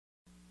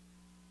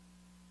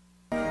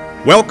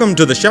Welcome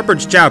to the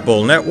Shepherd's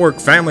Chapel Network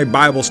Family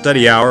Bible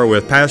Study Hour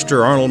with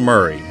Pastor Arnold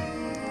Murray.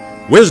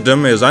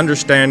 Wisdom is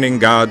understanding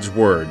God's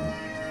Word.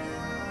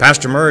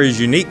 Pastor Murray's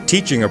unique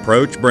teaching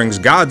approach brings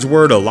God's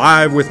Word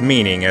alive with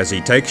meaning as he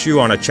takes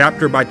you on a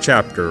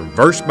chapter-by-chapter,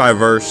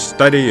 verse-by-verse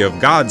study of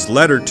God's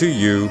letter to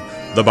you,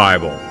 the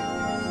Bible.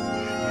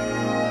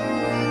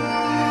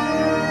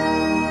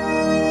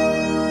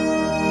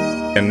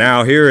 And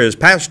now here is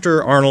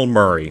Pastor Arnold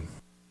Murray.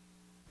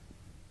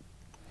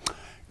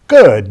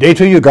 Good day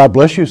to you. God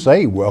bless you.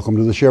 Say, welcome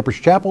to the Shepherd's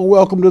Chapel.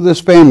 Welcome to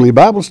this family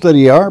Bible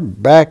study hour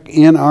back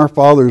in our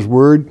Father's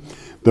Word,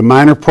 the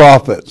Minor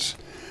Prophets.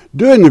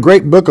 Doing the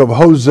great book of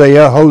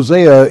Hosea,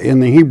 Hosea in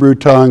the Hebrew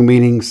tongue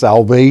meaning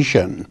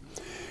salvation.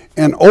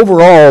 And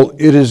overall,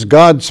 it is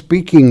God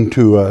speaking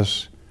to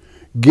us,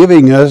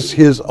 giving us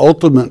His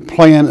ultimate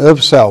plan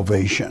of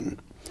salvation.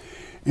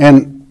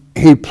 And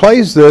He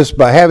plays this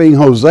by having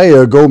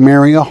Hosea go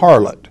marry a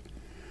harlot,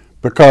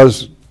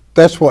 because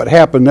that's what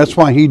happened. That's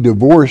why he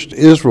divorced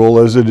Israel,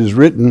 as it is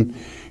written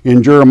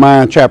in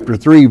Jeremiah chapter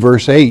 3,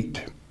 verse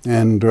 8,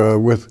 and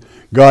with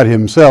God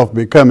himself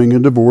becoming a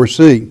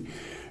divorcee.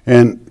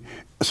 And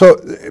so,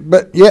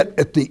 but yet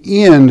at the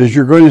end, as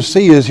you're going to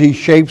see, as he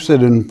shapes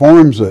it and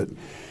forms it,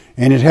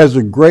 and it has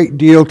a great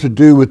deal to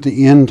do with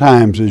the end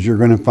times, as you're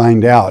going to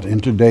find out in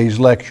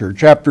today's lecture.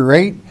 Chapter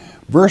 8,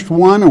 verse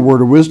 1, a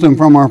word of wisdom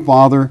from our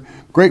Father,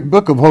 great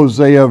book of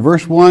Hosea,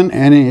 verse 1,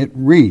 and it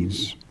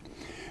reads,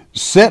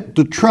 "Set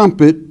the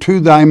trumpet to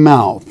thy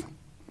mouth.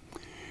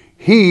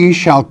 He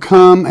shall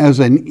come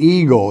as an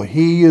eagle."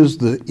 He is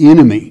the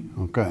enemy,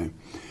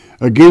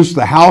 "against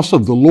the house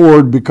of the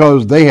Lord,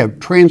 because they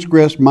have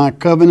transgressed my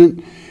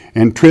covenant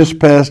and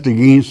trespassed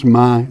against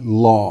my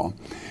law."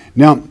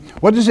 Now,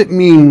 what does it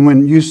mean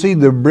when you see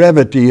the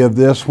brevity of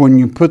this when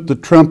you put the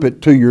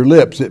trumpet to your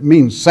lips? It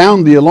means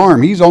sound the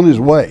alarm. He's on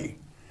his way.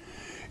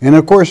 And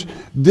of course,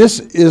 this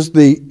is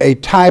a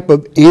type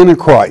of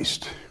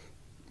Antichrist.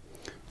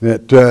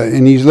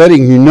 And he's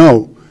letting you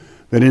know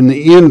that in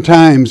the end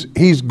times,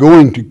 he's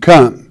going to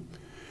come.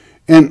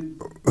 And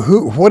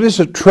what is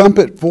a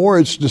trumpet for?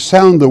 It's to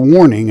sound the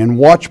warning, and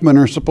watchmen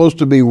are supposed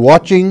to be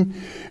watching,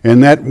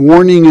 and that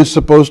warning is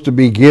supposed to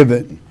be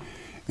given.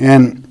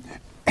 And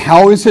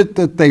how is it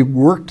that they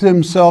worked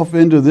themselves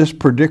into this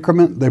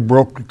predicament? They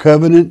broke the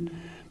covenant.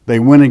 They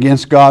went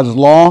against God's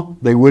law.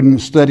 They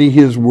wouldn't study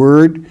His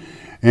Word.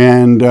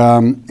 And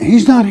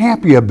He's not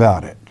happy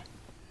about it.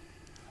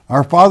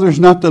 Our Father's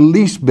not the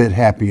least bit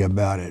happy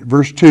about it.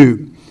 Verse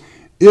 2,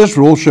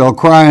 "Israel shall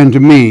cry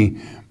unto me,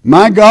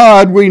 My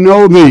God, we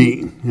know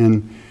thee."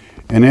 And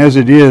as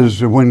it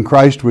is, when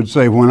Christ would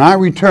say, "When I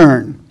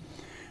return,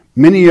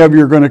 many of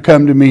you are going to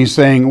come to me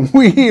saying,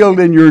 we healed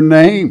in your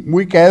name.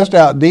 We cast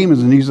out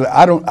demons." And He said,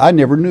 I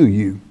never knew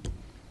you.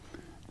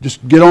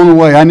 Just get on the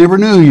way. I never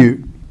knew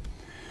you.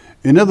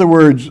 In other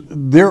words,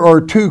 there are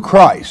two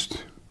Christs.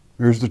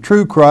 There's the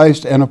true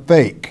Christ and a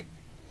fake.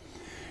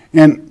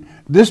 And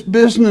this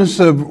business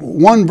of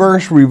one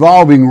verse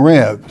revolving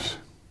revs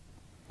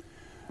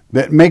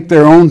that make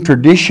their own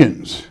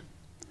traditions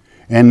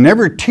and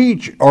never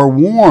teach or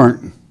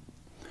warn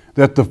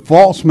that the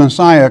false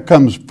Messiah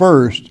comes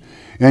first,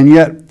 and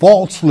yet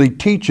falsely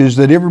teaches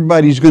that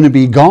everybody's going to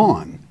be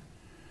gone.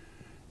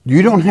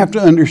 You don't have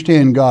to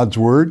understand God's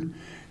Word.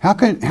 How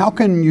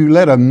can you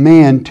let a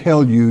man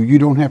tell you you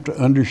don't have to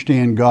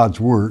understand God's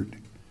Word?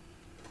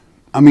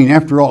 I mean,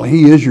 after all,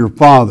 He is your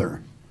Father.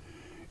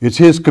 It's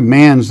His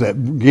commands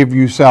that give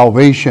you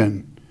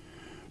salvation.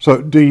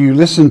 So do you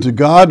listen to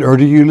God or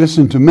do you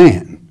listen to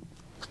man?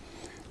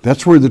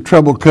 That's where the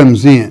trouble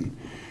comes in.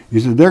 He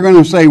said, they're going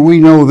to say, we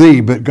know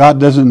thee, but God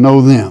doesn't know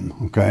them.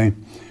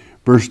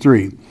 Verse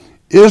 3,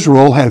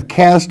 "Israel hath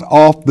cast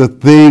off the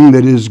thing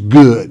that is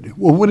good."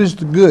 Well, what is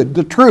the good?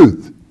 The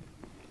truth.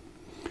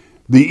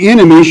 "The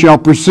enemy shall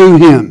pursue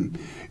him."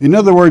 In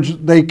other words,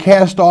 they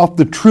cast off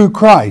the true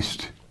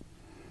Christ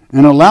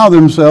and allow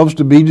themselves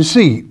to be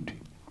deceived.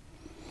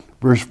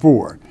 Verse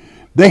 4,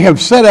 "They have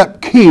set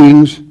up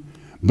kings,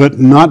 but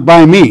not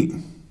by me.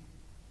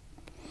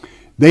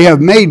 They have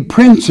made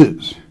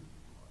princes,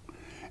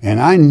 and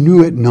I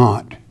knew it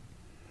not.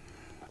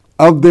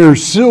 Of their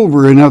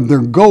silver and of their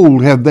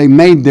gold have they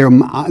made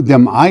them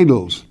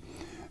idols,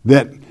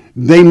 that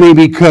they may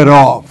be cut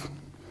off."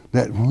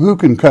 That who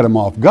can cut them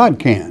off? God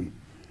can,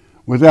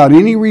 without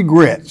any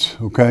regrets.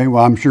 Well,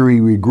 I'm sure He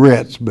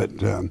regrets, but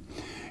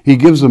He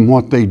gives them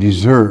what they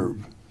deserve.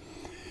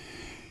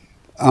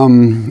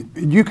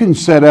 You can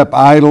set up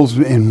idols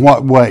in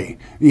what way?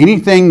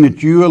 Anything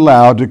that you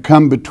allow to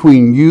come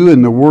between you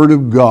and the Word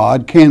of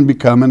God can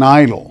become an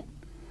idol.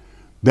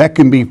 That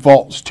can be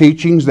false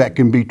teachings, that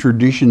can be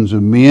traditions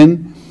of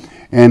men,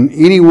 and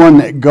anyone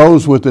that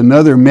goes with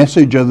another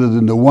message other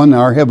than the one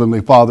our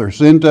Heavenly Father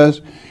sent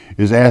us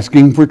is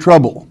asking for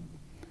trouble.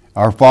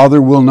 Our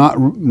Father will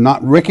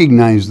not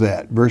recognize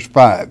that. Verse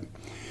 5,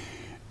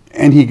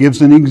 and He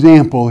gives an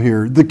example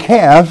here. "The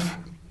calf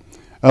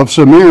of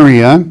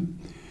Samaria,"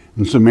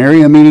 and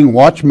Samaria meaning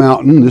Watch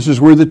Mountain. This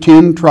is where the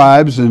 10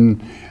 tribes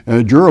and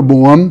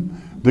Jeroboam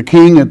the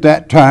king at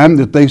that time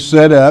that they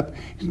set up.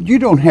 You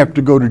don't have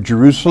to go to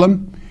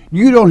Jerusalem.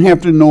 You don't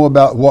have to know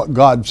about what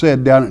God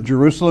said down at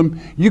Jerusalem.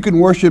 You can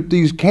worship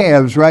these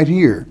calves right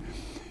here.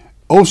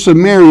 O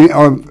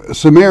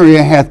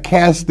Samaria hath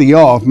cast thee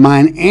off.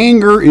 Mine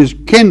anger is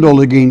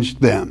kindled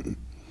against them.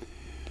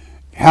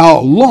 How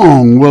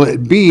long will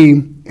it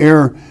be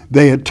ere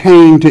they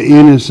attain to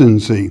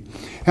innocency?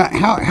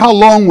 How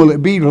long will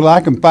it be till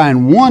I can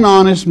find one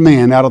honest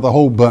man out of the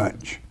whole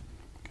bunch?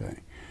 Okay.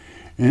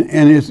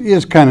 And it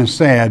is kind of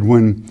sad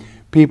when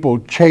people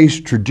chase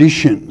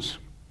traditions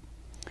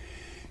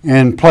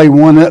and play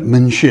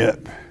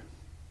one-upmanship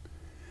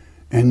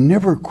and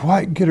never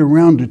quite get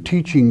around to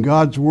teaching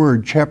God's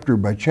Word chapter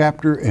by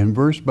chapter and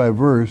verse by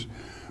verse,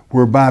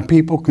 whereby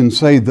people can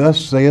say,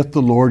 "Thus saith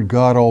the Lord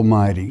God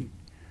Almighty."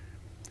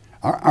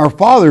 Our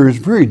Father is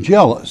very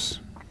jealous,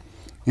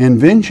 and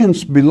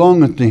vengeance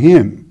belongeth to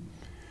Him.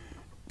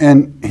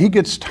 And He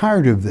gets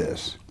tired of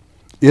this.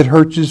 It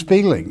hurts His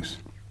feelings.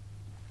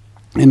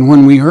 And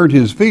when we hurt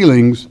His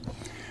feelings,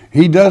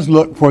 He does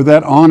look for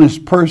that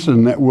honest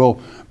person that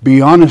will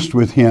be honest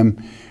with Him.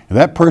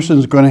 That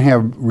person's going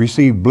to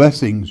receive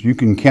blessings. You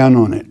can count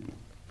on it.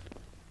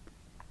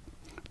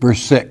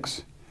 Verse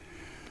 6.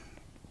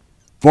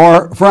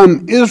 For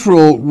from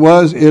Israel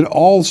was it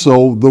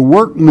also, the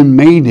workman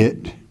made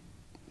it.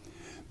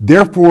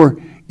 Therefore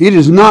it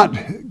is not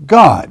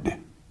God.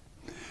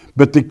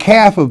 But the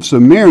calf of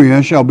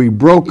Samaria shall be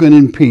broken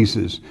in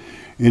pieces.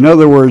 In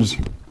other words,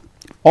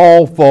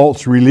 all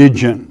false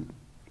religion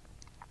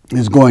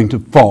is going to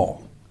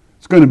fall.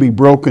 It's going to be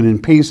broken in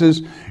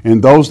pieces,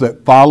 and those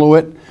that follow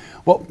it.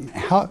 Well,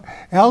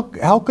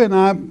 how can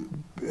I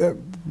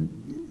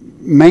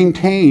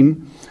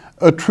maintain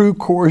a true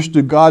course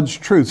to God's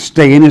truth?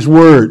 Stay in His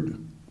Word.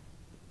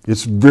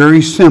 It's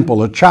very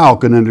simple. A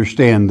child can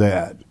understand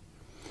that.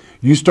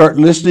 You start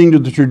listening to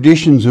the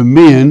traditions of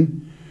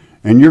men,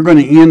 and you're going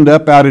to end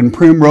up out in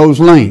Primrose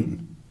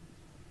Lane.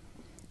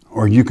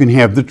 Or you can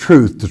have the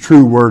truth, the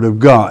true Word of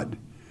God.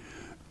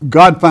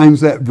 God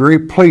finds that very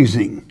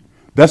pleasing.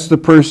 That's the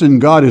person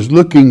God is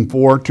looking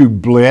for to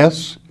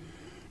bless,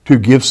 to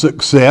give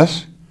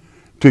success,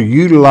 to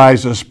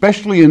utilize,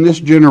 especially in this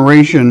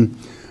generation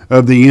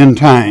of the end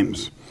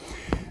times.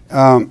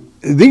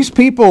 These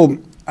people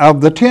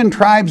of the 10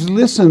 tribes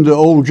listened to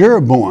old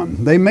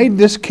Jeroboam. They made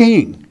this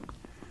king.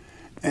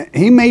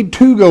 He made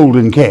 2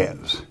 golden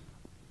calves.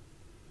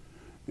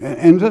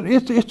 And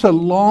it's a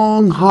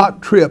long,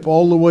 hot trip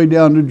all the way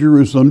down to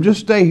Jerusalem.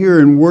 Just stay here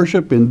and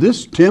worship in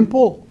this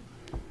temple.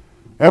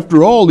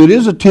 After all, it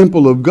is a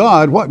temple of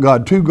God. What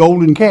God? 2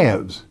 golden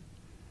calves.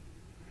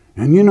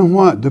 And you know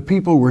what? The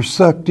people were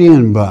sucked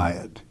in by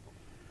it.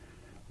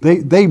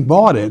 They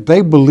bought it.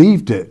 They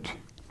believed it.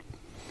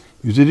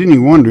 Is it any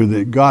wonder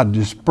that God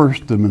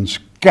dispersed them and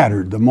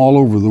scattered them all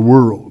over the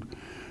world?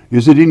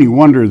 Is it any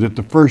wonder that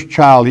the first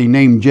child He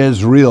named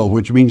Jezreel,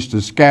 which means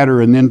to scatter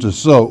and then to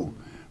sow?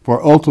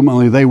 For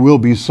ultimately they will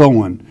be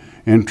sown,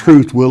 and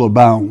truth will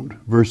abound.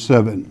 Verse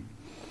 7.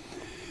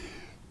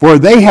 For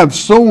they have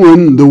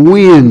sown the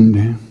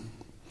wind,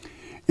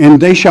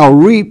 and they shall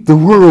reap the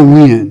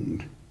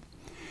whirlwind.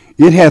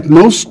 It hath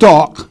no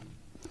stalk,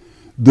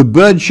 the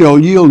bud shall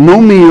yield no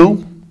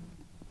meal.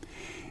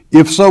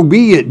 If so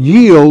be it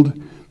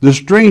yield, the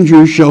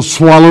stranger shall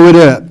swallow it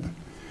up.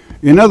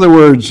 In other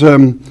words,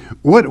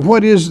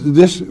 what is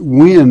this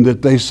wind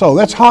that they sow?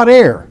 That's hot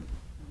air.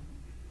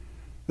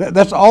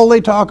 That's all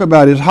they talk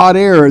about is hot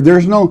air. And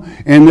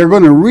they're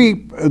going to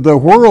reap the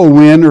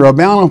whirlwind or a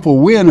bountiful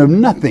wind of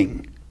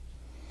nothing.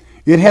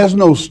 It has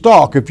no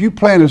stalk. If you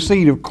plant a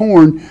seed of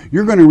corn,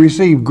 you're going to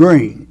receive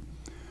grain.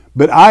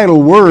 But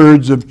idle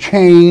words of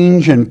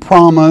change and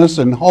promise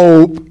and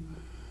hope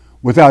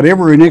without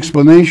ever an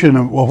explanation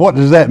of, well, what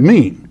does that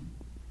mean?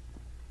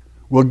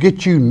 Will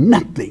get you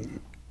nothing.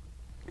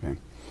 Okay.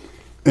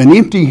 An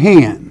empty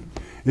hand.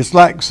 It's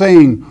like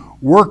saying,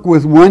 work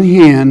with one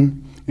hand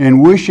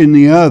and wish in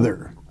the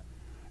other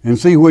and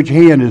see which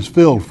hand is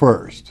filled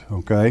first,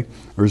 okay?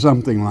 Or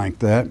something like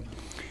that.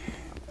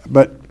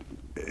 But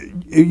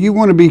you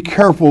want to be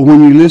careful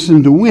when you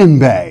listen to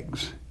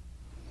windbags.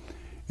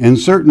 And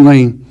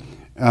certainly,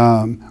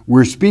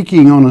 we're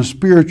speaking on a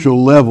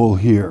spiritual level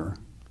here.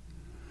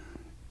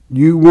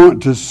 You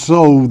want to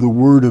sow the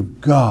Word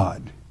of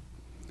God.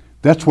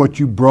 That's what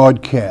you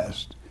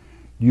broadcast.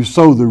 You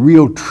sow the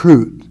real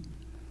truth,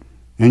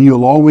 and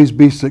you'll always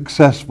be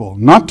successful.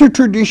 Not the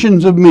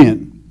traditions of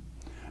men,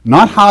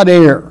 not hot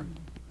air,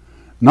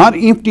 not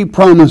empty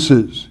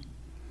promises,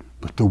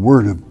 but the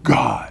Word of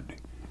God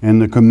and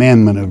the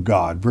commandment of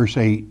God. Verse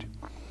 8,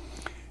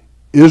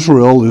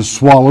 Israel is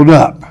swallowed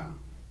up.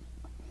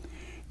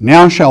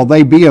 Now shall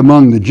they be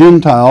among the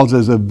Gentiles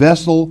as a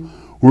vessel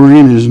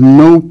wherein is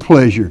no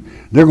pleasure.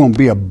 They're going to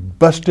be a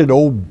busted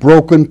old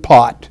broken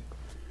pot.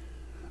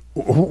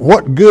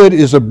 What good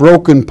is a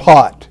broken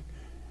pot?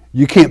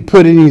 You can't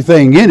put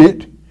anything in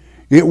it.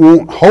 It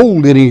won't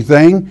hold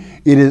anything.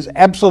 It is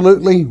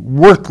absolutely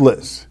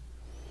worthless.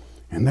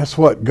 And that's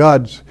what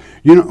God's,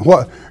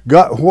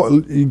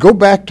 go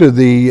back to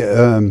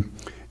the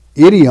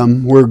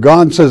idiom where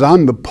God says,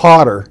 I'm the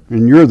potter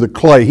and you're the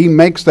clay. He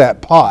makes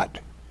that pot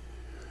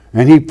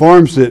and he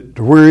forms it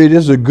to where it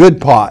is a good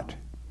pot.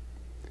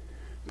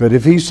 But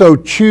if he so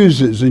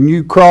chooses and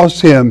you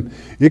cross him,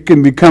 it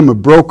can become a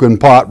broken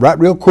pot right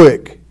real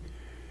quick.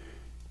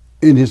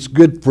 And it's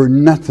good for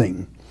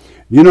nothing.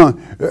 You know,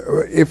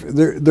 if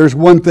there's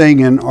one thing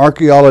in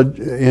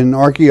archaeology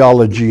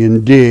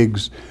and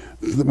digs,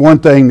 one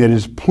thing that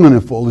is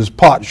plentiful is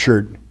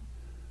potsherd.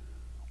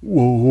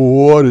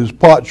 What is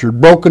potsherd?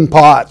 Broken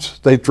pots.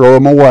 They throw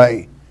them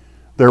away.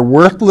 They're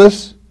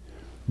worthless.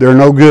 They're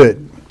no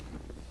good.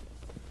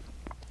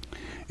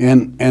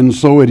 And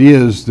so it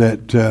is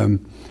that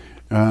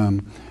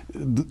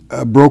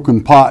a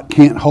broken pot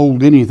can't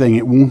hold anything.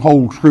 It won't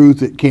hold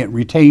truth. It can't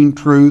retain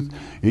truth.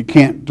 It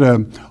can't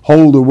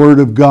hold the Word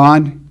of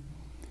God.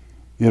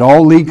 It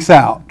all leaks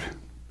out.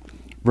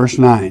 Verse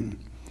 9.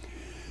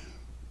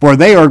 For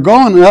they are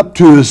gone up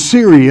to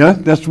Assyria.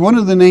 That's one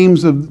of the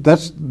names of,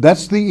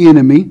 that's the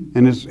enemy.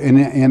 And it's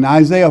in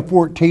Isaiah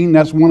 14,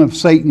 that's one of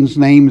Satan's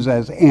names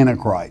as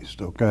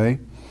Antichrist, okay?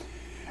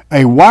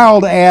 A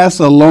wild ass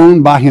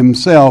alone by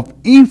himself,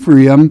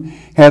 Ephraim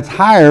hath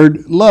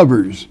hired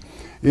lovers.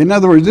 In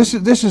other words,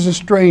 this is a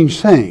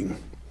strange thing.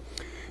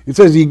 It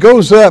says he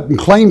goes up and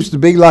claims to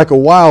be like a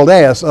wild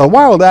ass. A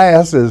wild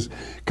ass is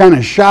kind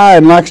of shy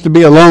and likes to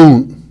be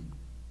alone.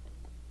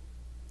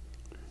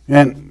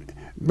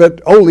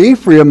 But old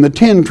Ephraim, the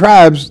 10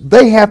 tribes,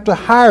 they have to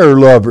hire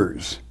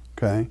lovers.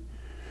 Okay,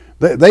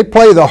 they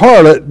play the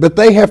harlot, but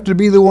they have to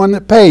be the one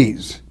that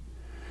pays.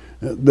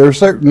 There's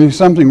certainly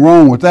something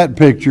wrong with that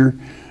picture,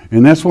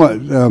 and that's what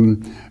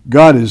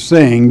God is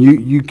saying.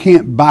 You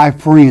can't buy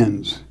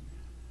friends.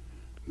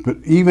 But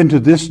even to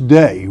this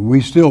day, we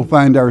still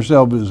find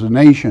ourselves as a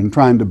nation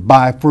trying to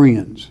buy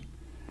friends.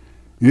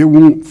 It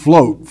won't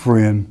float,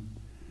 friend.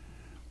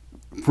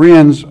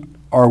 Friends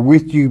are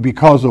with you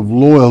because of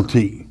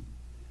loyalty,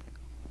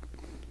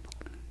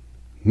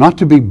 not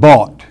to be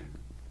bought.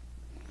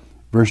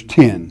 Verse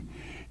 10,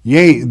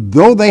 yea,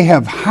 though they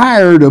have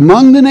hired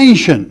among the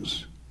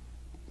nations,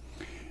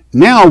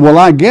 now will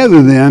I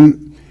gather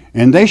them,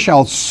 and they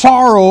shall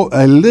sorrow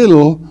a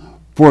little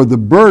for the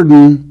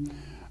burden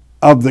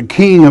of the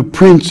king of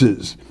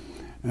princes.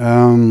 You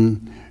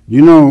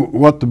know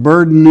what the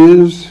burden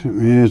is?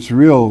 It's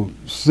real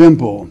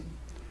simple.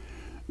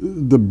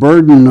 The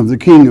burden of the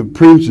king of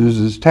princes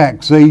is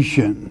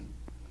taxation.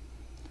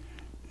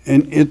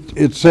 And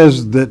it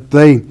says that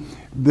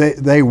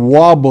they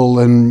wobble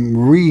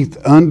and wreath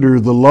under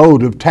the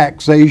load of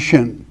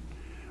taxation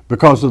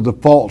because of the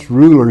false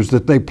rulers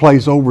that they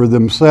place over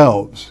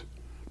themselves,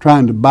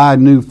 trying to buy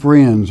new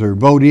friends or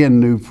vote in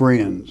new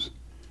friends.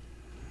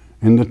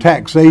 And the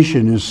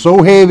taxation is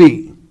so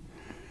heavy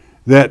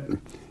that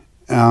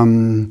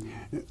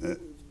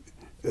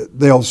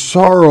they'll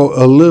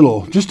sorrow a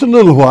little, just a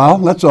little while,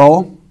 that's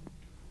all.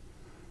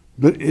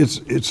 But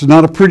it's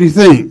not a pretty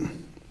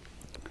thing.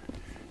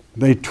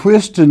 They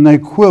twist and they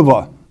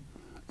quiver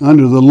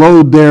under the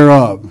load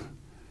thereof.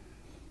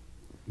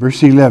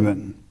 Verse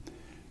 11.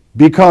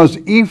 Because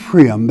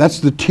Ephraim, that's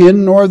the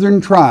 10 northern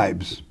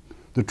tribes,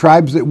 the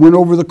tribes that went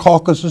over the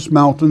Caucasus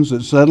Mountains,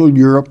 that settled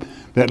Europe,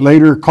 that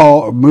later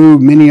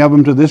moved many of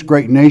them to this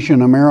great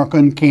nation, America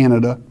and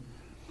Canada,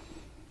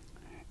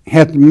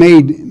 hath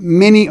made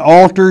many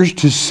altars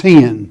to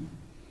sin.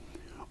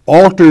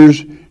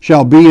 Altars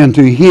shall be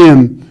unto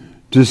him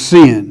to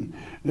sin.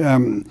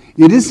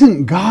 It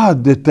isn't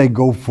God that they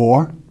go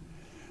for.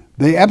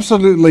 They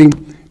absolutely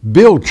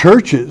build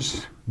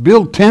churches,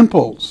 build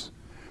temples,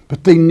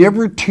 but they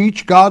never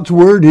teach God's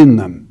word in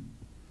them.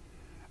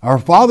 Our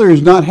Father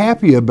is not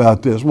happy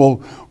about this. Well,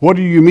 what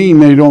do you mean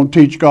they don't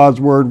teach God's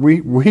word? We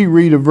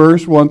read a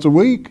verse once a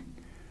week.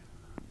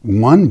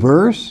 One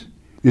verse?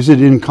 Is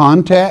it in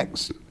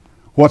context?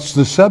 What's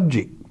the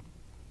subject?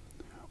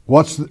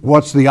 What's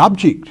the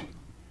object?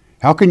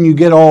 How can you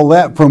get all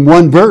that from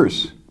one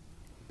verse?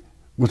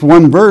 With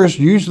one verse,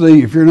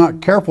 usually, if you're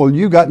not careful,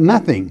 you got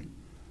nothing.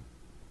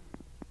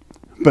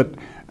 But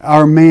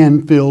our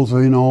man fills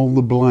in all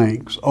the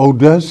blanks. Oh,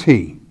 does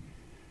he?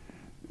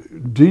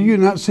 Do you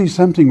not see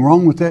something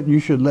wrong with that? You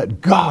should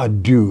let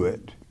God do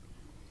it.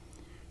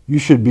 You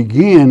should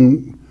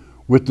begin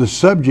with the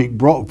subject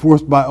brought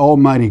forth by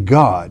Almighty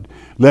God.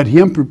 Let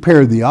Him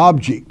prepare the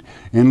object,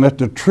 and let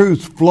the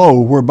truth flow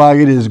whereby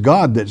it is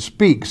God that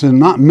speaks and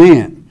not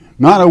man,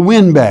 not a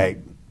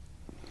windbag.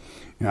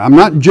 I'm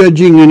not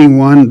judging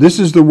anyone. This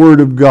is the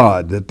Word of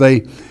God, that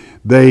they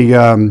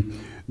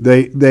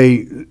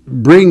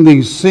bring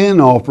these sin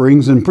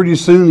offerings, and pretty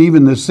soon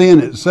even the sin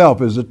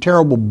itself is a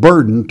terrible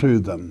burden to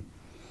them.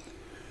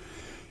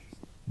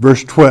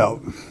 Verse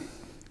 12,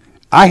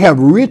 I have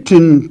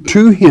written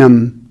to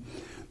him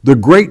the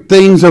great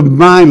things of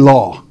my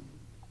law,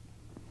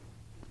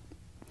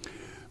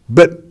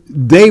 but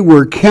they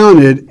were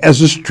counted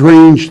as a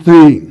strange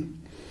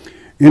thing.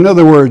 In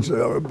other words,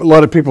 a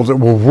lot of people say,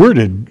 well,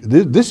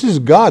 this is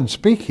God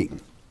speaking.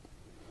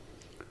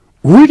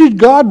 Where did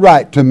God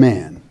write to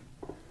man?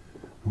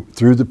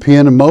 Through the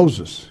pen of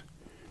Moses.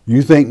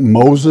 You think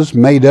Moses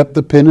made up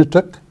the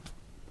Pentateuch?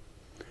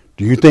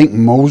 Do you think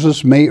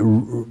Moses made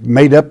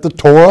up the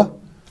Torah?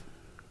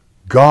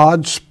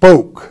 God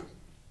spoke.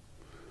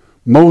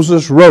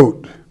 Moses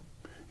wrote.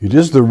 It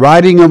is the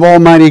writing of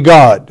Almighty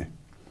God.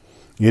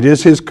 It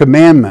is His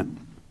commandment.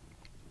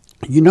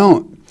 You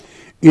know,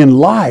 in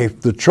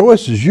life, the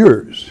choice is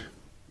yours.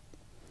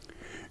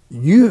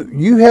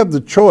 You have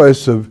the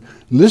choice of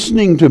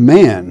listening to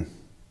man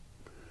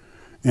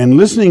and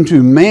listening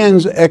to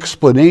man's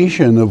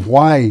explanation of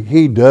why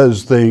he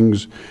does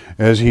things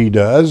as he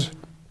does,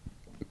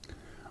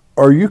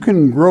 or you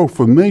can grow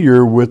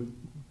familiar with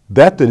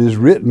that is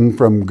written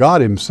from God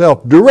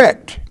Himself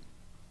direct.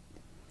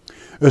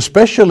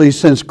 Especially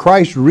since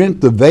Christ rent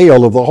the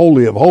veil of the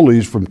Holy of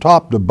Holies from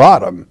top to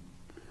bottom.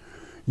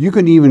 You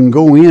can even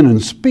go in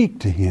and speak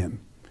to Him,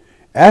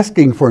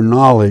 asking for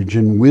knowledge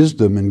and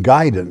wisdom and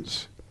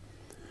guidance,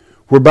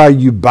 whereby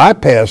you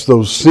bypass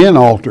those sin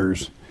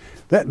altars.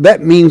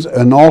 That means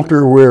an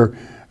altar where,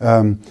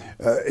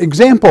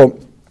 example,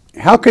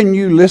 how can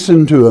you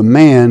listen to a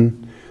man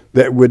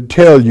that would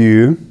tell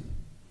you,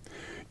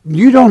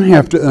 you don't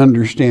have to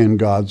understand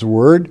God's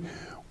Word.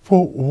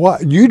 Well, why?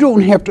 You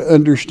don't have to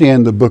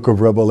understand the book of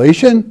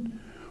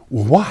Revelation.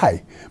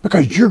 Why?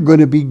 Because you're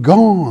going to be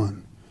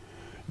gone.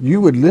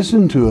 You would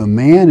listen to a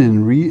man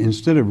and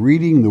instead of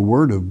reading the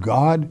Word of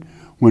God,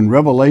 when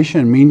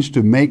revelation means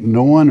to make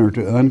known or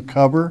to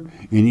uncover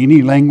in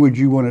any language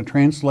you want to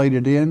translate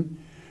it in,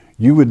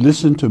 you would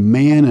listen to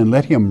man and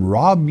let him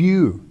rob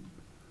you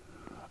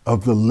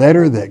of the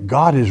letter that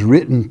God has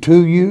written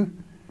to you,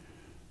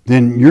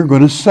 then you're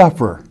going to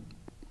suffer.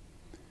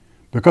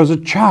 Because a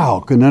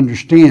child can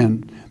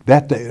understand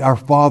that our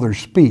Father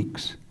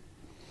speaks.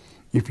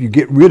 If you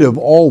get rid of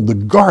all the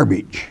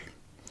garbage,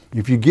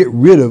 if you get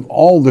rid of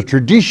all the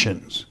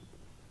traditions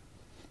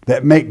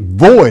that make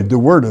void the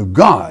Word of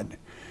God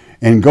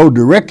and go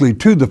directly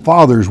to the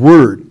Father's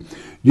Word.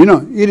 You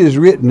know, it is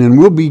written, and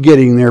we'll be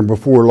getting there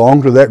before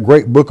long, to that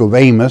great book of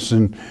Amos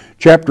in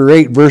chapter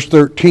 8, verse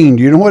 13.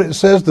 Do you know what it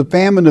says the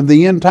famine of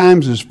the end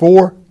times is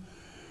for?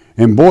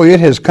 And boy,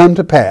 it has come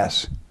to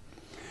pass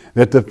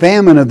that the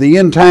famine of the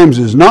end times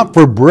is not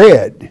for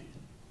bread,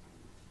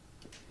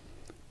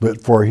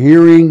 but for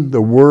hearing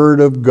the Word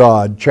of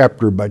God,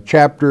 chapter by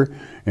chapter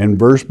and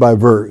verse by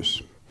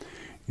verse.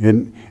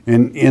 And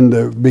in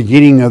the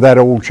beginning of that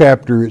old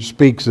chapter, it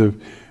speaks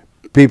of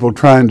people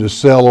trying to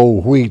sell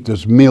old wheat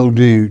that's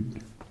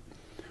mildewed,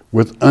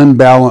 with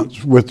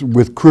unbalanced,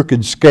 with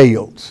crooked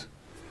scales.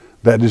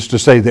 That is to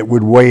say, that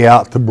would weigh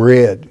out the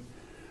bread.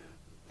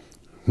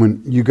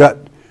 When you got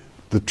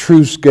the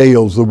true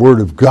scales, the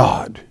Word of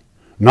God,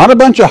 not a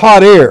bunch of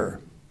hot air,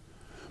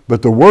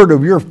 but the Word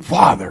of your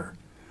Father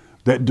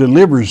that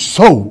delivers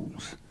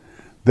souls,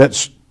 that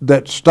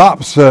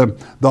stops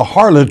the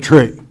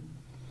harlotry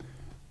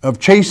of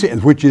chasing,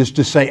 which is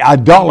to say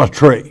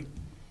idolatry,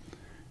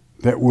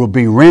 that will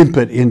be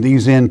rampant in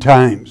these end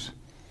times.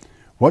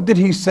 What did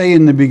he say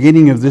in the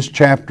beginning of this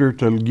chapter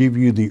to give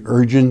you the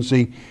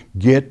urgency?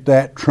 Get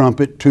that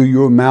trumpet to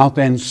your mouth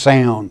and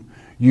sound.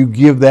 You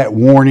give that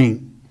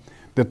warning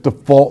that the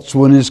false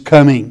one is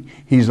coming.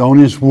 He's on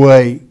his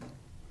way.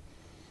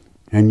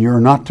 And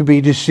you're not to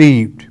be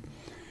deceived.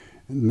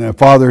 And the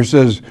Father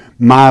says,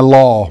 my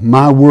law,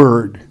 my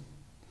word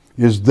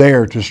is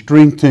there to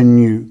strengthen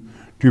you,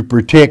 to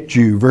protect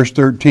you. Verse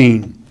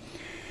 13.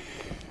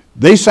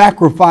 They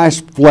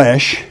sacrifice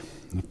flesh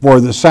for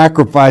the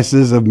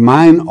sacrifices of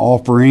mine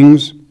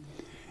offerings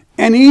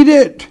and eat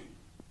it.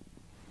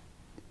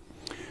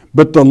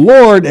 But the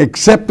Lord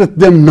accepteth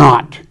them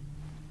not.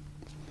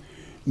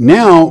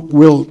 Now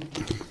will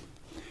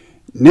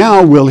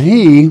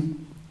He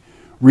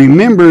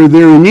remember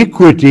their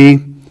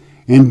iniquity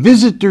and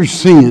visit their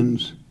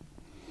sins.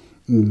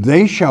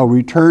 They shall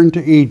return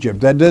to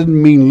Egypt. That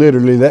doesn't mean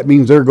literally. That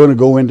means they're going to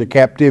go into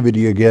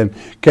captivity again.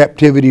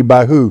 Captivity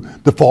by who?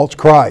 The false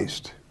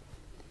Christ.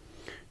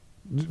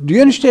 Do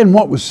you understand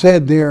what was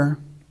said there?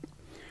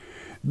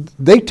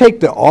 They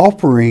take the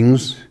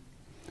offerings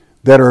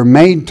that are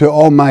made to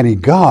Almighty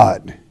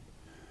God,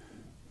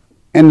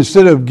 and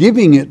instead of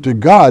giving it to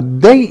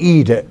God, they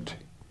eat it.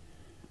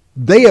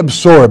 They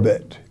absorb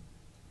it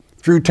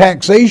through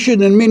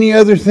taxation and many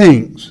other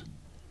things.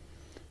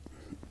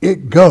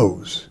 It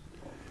goes.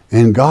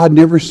 And God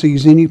never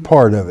sees any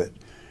part of it.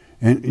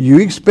 And you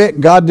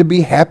expect God to be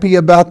happy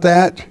about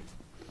that?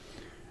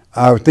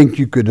 I think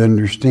you could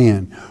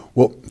understand.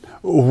 Well,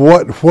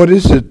 what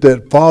is it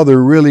that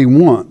Father really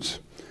wants?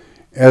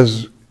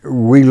 As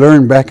we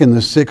learned back in the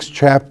 6th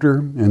chapter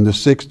and the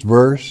 6th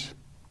verse,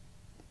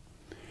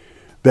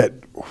 that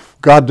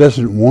God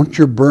doesn't want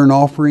your burnt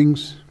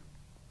offerings.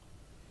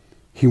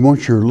 He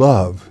wants your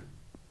love.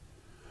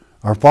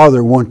 Our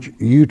Father wants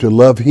you to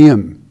love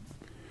Him.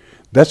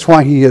 That's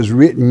why He has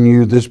written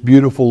you this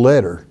beautiful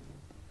letter.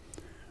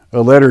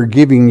 A letter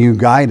giving you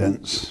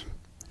guidance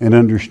and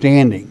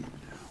understanding,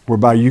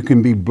 whereby you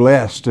can be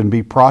blessed and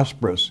be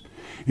prosperous.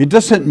 It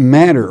doesn't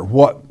matter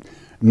what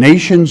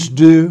nations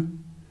do.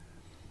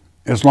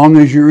 As long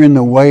as you're in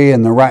the way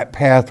and the right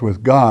path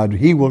with God,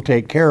 He will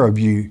take care of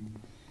you.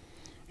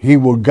 He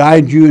will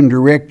guide you and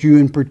direct you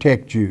and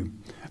protect you.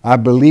 I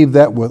believe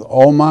that with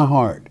all my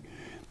heart,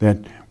 that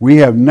we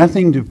have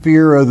nothing to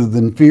fear other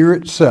than fear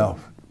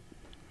itself.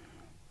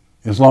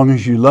 As long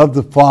as you love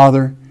the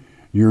Father,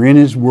 you're in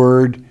His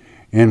Word,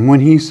 and when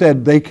He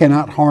said they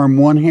cannot harm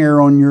one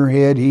hair on your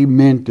head, He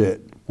meant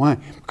it. Why?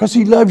 Because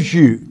He loves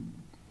you.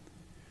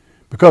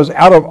 Because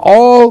out of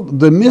all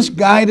the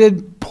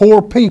misguided,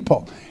 poor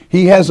people,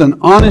 He has an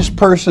honest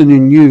person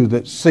in you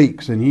that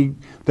seeks, and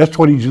that's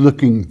what He's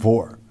looking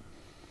for.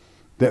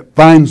 That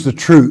finds the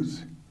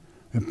truth,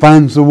 that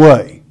finds the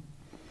way.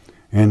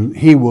 And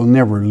He will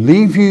never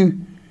leave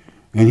you,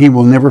 and He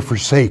will never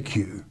forsake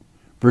you.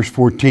 Verse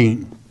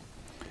 14.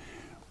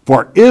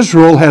 For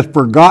Israel has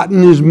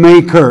forgotten his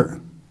Maker,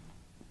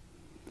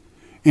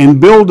 and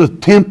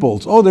buildeth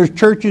temples. Oh, there's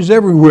churches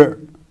everywhere.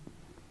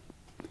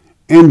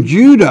 And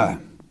Judah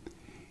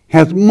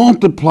hath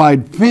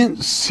multiplied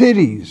fenced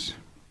cities.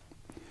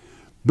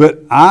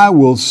 But I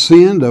will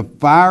send a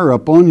fire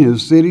upon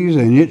his cities,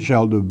 and it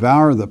shall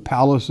devour the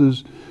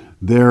palaces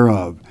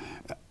thereof.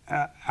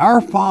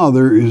 Our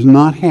Father is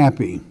not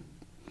happy.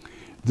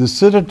 The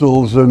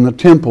citadels and the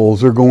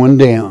temples are going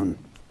down.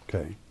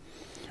 Okay.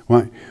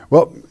 Why?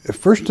 Well,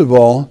 first of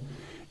all,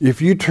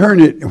 if you turn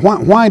it,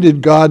 why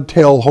did God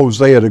tell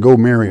Hosea to go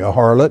marry a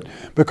harlot?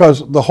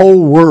 Because the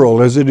whole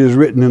world, as it is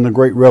written in the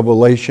great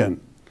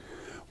Revelation,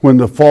 when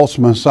the false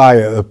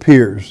Messiah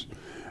appears,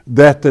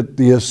 that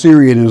the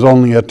Assyrian is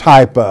only a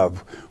type of,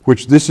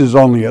 which this is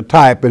only a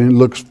type, and it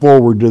looks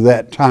forward to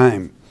that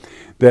time.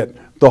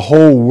 That the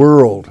whole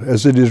world,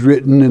 as it is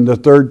written in the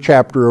 3rd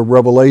chapter of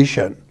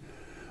Revelation,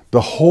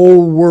 the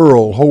whole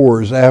world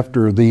whores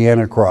after the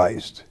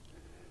Antichrist.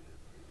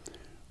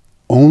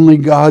 Only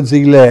God's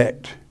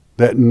elect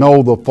that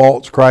know the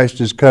false Christ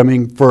is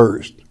coming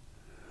first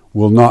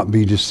will not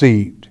be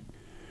deceived.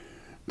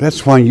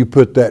 That's why you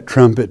put that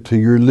trumpet to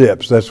your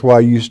lips. That's why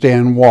you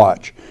stand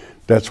watch.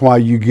 That's why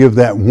you give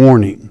that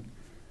warning.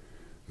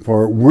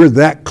 For we're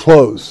that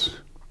close.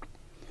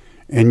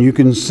 And you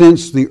can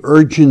sense the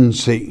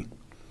urgency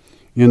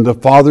in the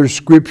Father's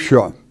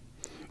Scripture,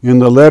 in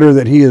the letter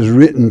that He has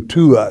written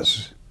to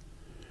us,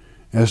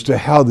 as to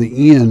how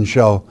the end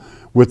shall,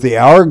 with the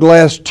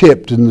hourglass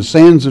tipped and the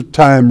sands of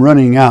time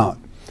running out,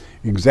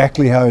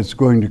 exactly how it's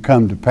going to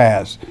come to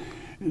pass.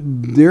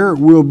 There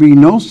will be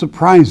no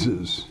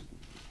surprises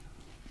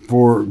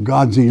for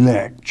God's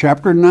elect.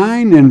 Chapter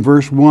 9 and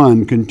verse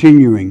 1,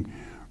 continuing,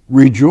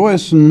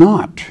 Rejoice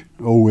not,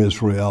 O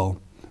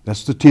Israel,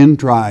 that's the 10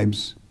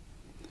 tribes,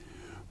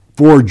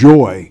 for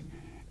joy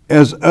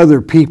as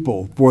other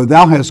people, for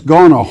thou hast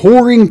gone a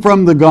whoring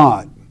from the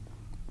God.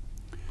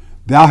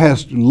 Thou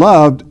hast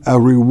loved a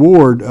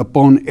reward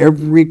upon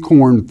every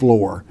corn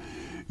floor.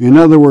 In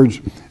other words,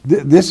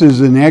 this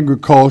is an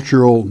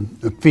agricultural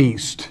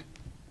feast.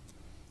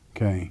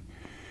 Okay.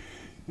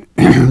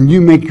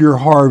 You make your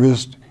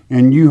harvest,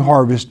 and you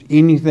harvest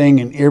anything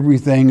and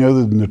everything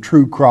other than the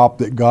true crop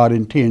that God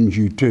intends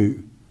you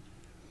to.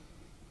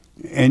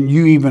 And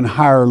you even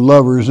hire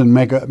lovers and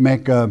make a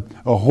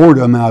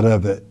whoredom out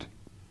of it,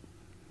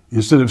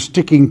 instead of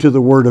sticking to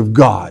the Word of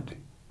God.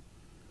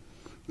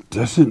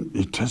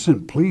 It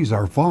doesn't please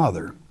our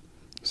Father.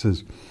 It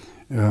says,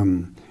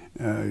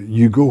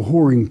 you go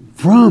whoring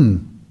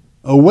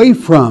away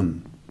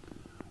from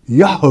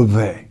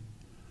Yahweh,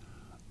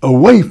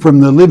 away from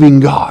the living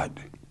God.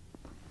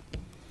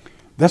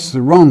 That's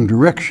the wrong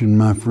direction,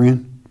 my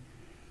friend.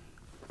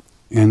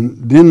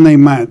 And then they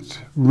might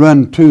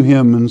run to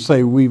Him and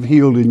say, we've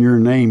healed in your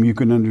name. You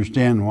can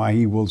understand why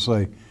He will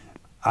say,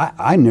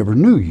 I never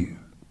knew you.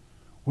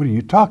 What are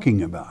you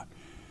talking about?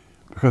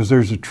 Because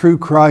there's a true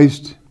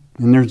Christ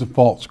and there's a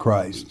false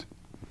Christ.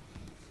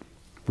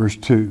 Verse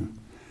 2.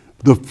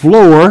 The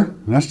floor,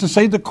 that's to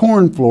say the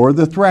corn floor,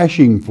 the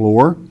thrashing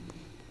floor,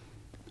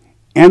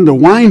 and the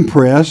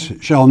winepress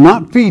shall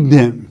not feed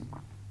them,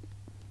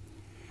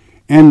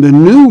 and the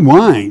new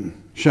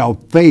wine shall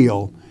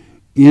fail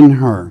in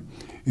her.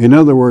 In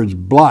other words,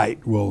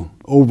 blight will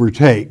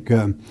overtake.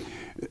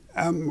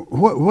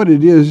 What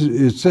it is,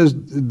 it says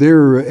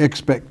their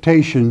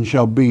expectation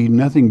shall be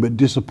nothing but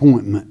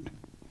disappointment.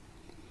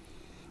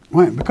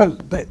 Why? Because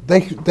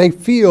they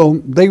feel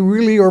they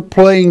really are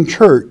playing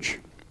church.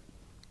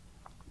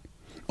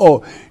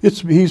 Oh,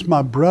 he's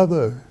my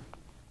brother.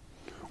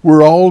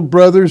 We're all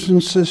brothers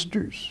and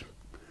sisters.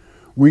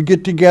 We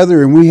get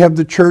together and we have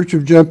the church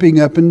of jumping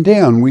up and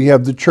down. We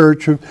have the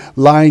church of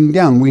lying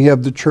down. We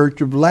have the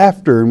church of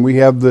laughter. And we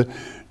have the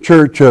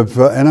church of,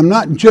 and I'm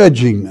not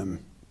judging them.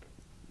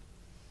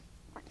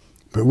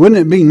 But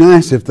wouldn't it be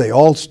nice if they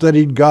all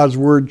studied God's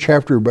Word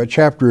chapter by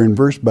chapter and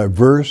verse by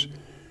verse,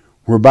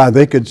 whereby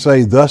they could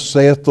say, thus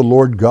saith the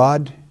Lord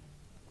God?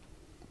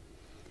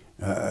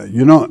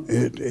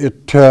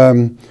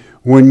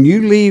 When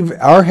you leave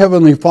our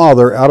Heavenly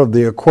Father out of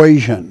the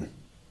equation,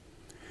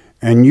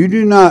 and you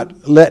do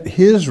not let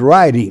His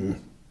writing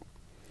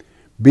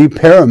be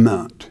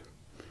paramount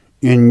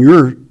in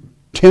your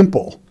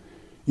temple,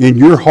 in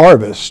your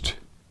harvest,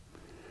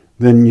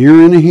 then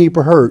you're in a heap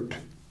of hurt.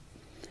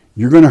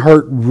 You're going to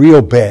hurt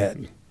real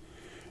bad.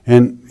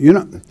 And,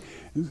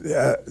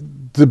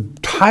 the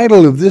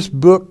title of this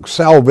book,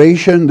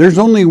 Salvation, there's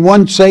only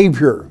one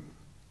Savior.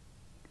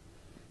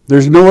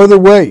 There's no other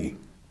way.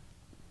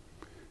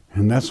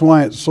 And that's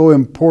why it's so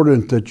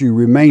important that you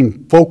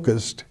remain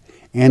focused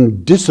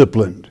and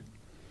disciplined.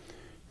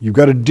 You've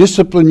got to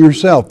discipline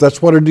yourself.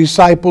 That's what a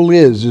disciple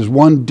is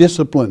one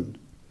disciplined.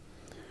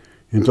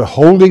 Into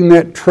holding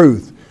that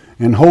truth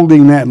and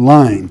holding that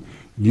line.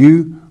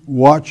 You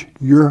watch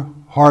your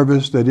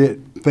harvest that it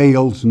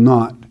fails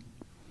not.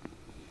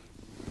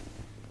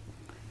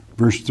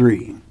 Verse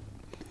 3.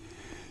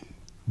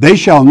 They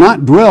shall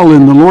not dwell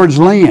in the Lord's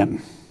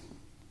land.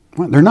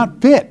 Well, they're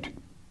not fit.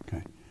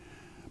 Okay.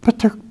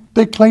 But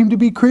they claim to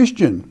be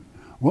Christian.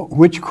 Well,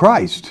 which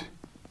Christ?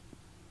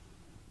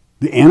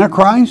 The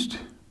Antichrist?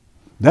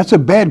 That's a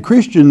bad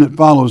Christian that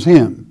follows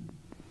him.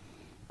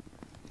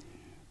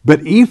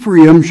 But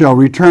Ephraim shall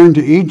return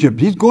to Egypt.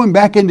 He's going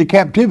back into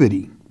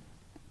captivity.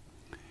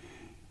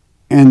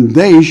 And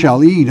they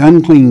shall eat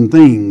unclean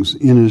things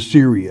in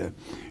Assyria.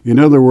 In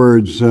other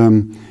words,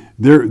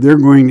 they're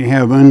going to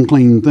have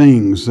unclean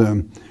things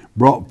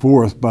brought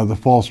forth by the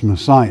false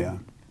Messiah.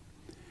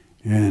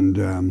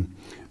 And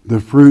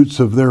the fruits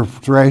of their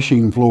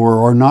threshing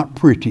floor are not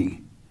pretty.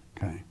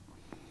 Okay.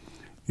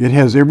 It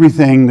has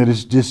everything that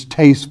is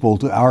distasteful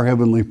to our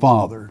Heavenly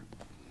Father.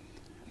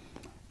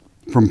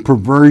 From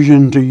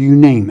perversion to you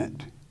name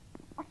it.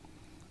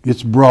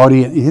 It's brought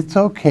in. It's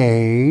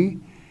okay.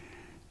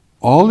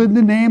 All in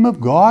the name of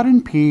God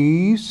and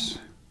peace.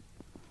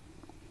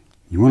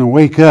 You want to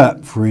wake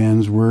up,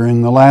 friends. We're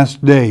in the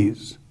last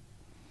days.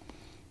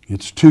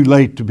 It's too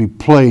late to be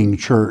playing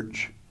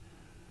church.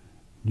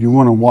 You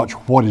want to watch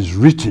what is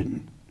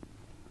written.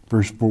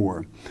 Verse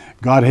 4.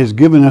 God has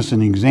given us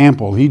an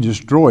example. He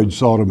destroyed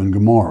Sodom and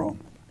Gomorrah.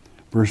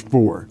 Verse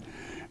 4.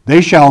 They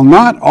shall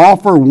not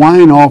offer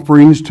wine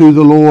offerings to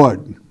the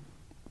Lord,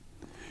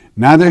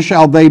 neither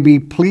shall they be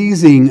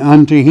pleasing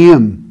unto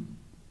him.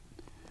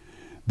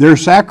 Their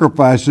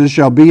sacrifices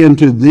shall be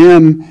unto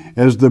them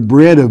as the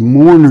bread of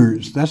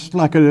mourners. That's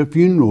like at a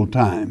funeral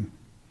time.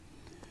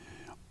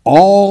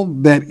 All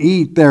that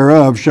eat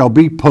thereof shall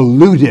be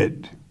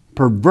polluted,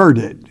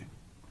 perverted.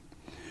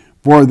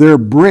 For their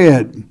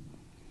bread,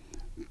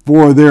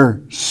 for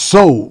their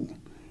soul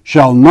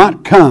shall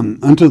not come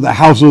unto the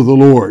house of the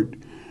Lord.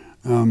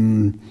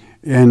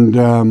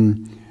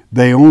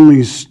 They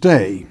only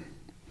stay.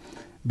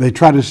 They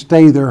try to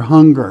stay their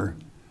hunger.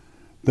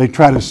 They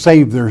try to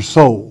save their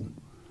soul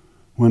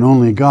when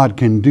only God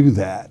can do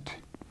that.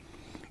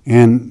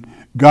 And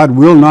God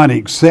will not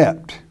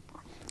accept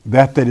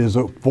that is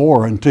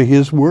foreign to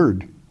His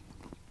Word.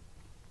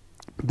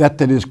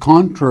 That is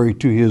contrary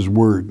to His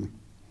Word.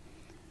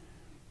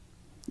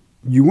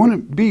 You want to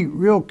be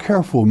real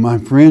careful, my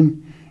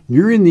friend.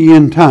 You're in the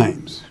end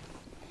times.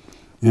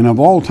 And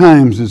of all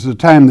times, it's the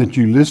time that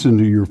you listen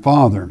to your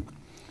Father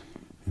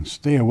and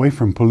stay away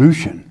from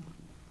pollution.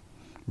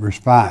 Verse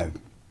 5.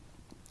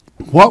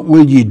 What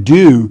will ye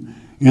do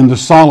in the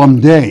solemn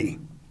day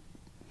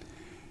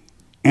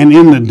and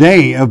in the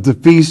day of the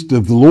feast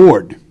of the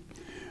Lord?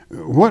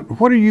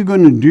 What are you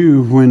going to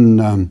do when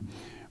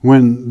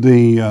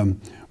the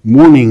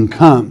morning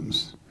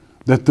comes,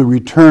 that the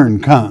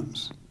return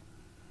comes?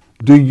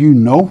 Do you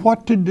know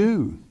what to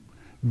do?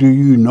 Do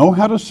you know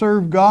how to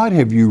serve God?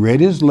 Have you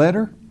read His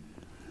letter?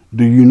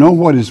 Do you know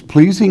what is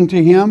pleasing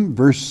to Him?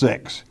 Verse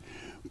 6.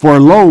 For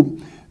lo,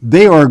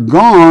 they are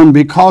gone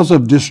because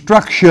of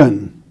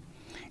destruction.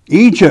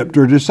 Egypt,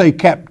 or to say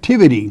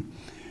captivity,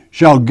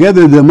 shall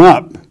gather them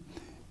up.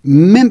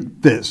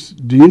 Memphis.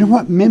 Do you know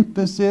what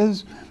Memphis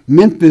is?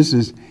 Memphis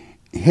is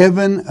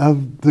heaven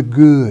of the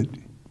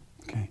good.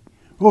 Okay.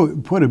 Oh,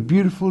 what a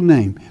beautiful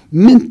name.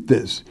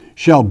 Memphis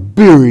shall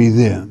bury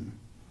them.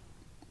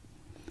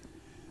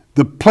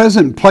 The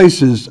pleasant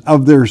places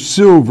of their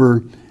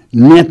silver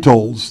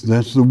nettles,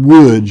 that's the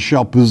wood,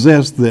 shall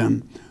possess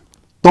them.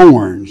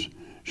 Thorns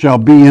shall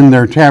be in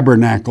their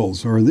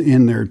tabernacles or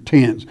in their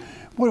tents.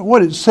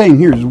 What it's saying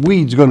here is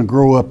weeds going to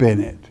grow up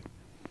in it.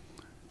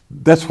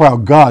 That's how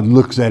God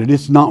looks at it.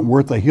 It's not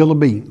worth a hill of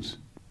beans.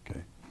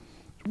 Okay.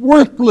 It's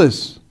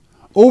worthless,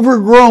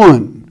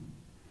 overgrown.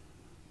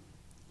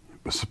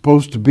 It's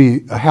supposed to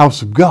be a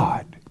house of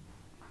God.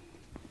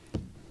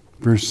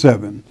 Verse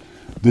 7.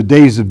 The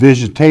days of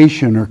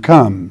visitation are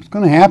come. It's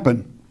going to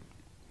happen.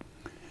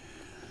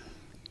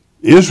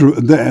 Israel,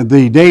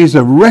 the days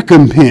of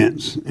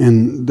recompense,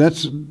 and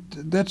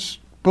that's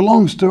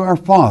belongs to our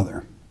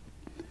Father,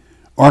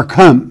 are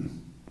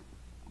come.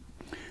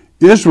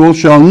 Israel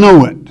shall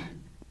know it.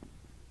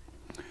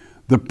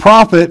 The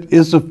prophet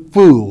is a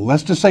fool.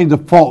 That's to say the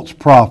false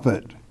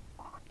prophet.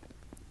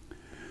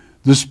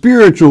 The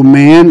spiritual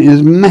man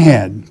is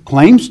mad,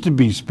 claims to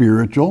be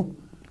spiritual.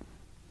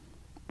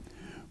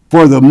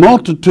 For the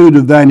multitude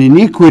of thine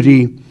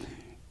iniquity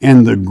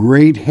and the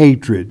great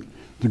hatred.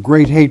 The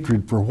great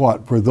hatred for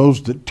what? For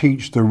those that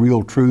teach the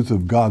real truth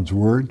of God's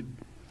Word.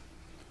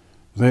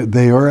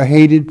 They are a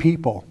hated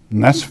people.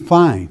 And that's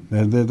fine.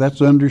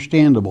 That's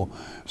understandable.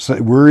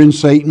 We're in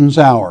Satan's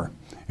hour.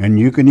 And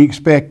you can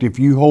expect, if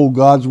you hold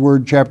God's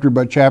word chapter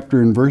by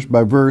chapter and verse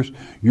by verse,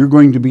 you're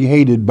going to be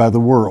hated by the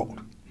world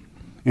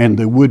and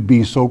the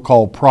would-be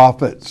so-called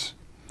prophets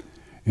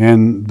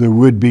and the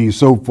would-be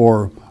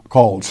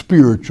so-called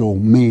spiritual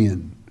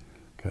men.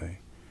 Okay,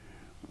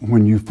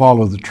 when you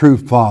follow the true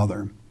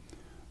Father,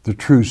 the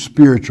true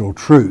spiritual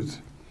truth,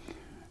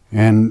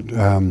 and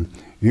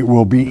it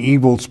will be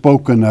evil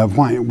spoken of.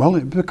 Why? Well,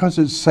 because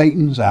it's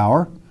Satan's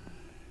hour,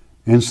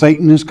 and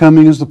Satan is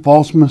coming as the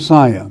false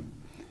Messiah.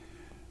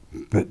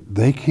 But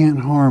they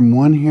can't harm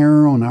one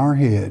hair on our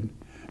head,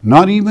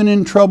 not even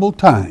in troubled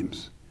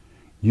times.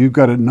 You've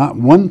got not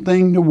one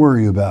thing to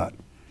worry about.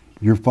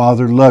 Your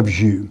Father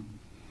loves you.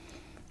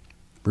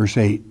 Verse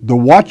 8, the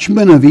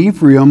watchman of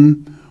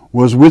Ephraim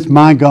was with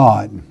my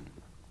God,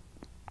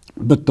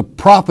 but the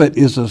prophet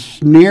is a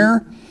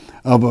snare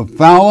of a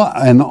fowler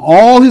in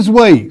all his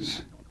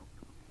ways.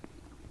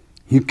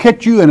 He'll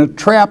catch you in a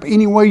trap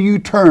any way you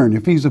turn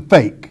if he's a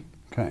fake.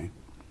 Okay.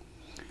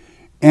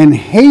 And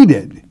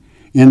hated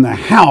in the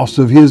house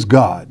of his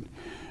God.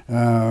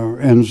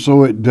 And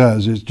so it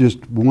does. It's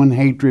just one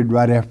hatred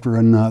right after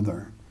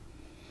another.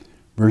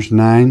 Verse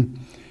 9,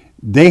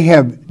 they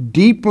have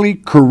deeply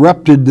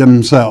corrupted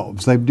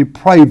themselves. They've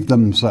depraved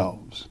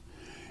themselves,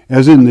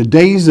 as in the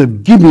days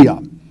of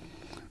Gibeah.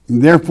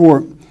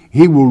 Therefore,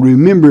 he will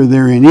remember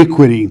their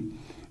iniquity,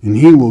 and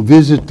he will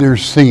visit their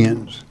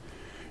sins.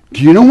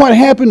 Do you know what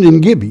happened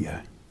in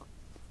Gibeah?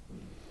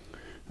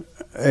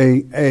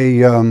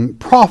 A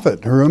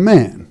prophet or a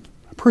man,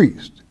 a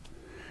priest,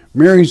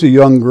 marries a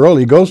young girl.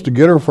 He goes to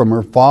get her from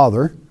her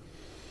father,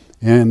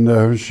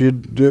 and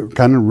she'd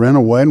kind of ran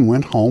away and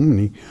went home.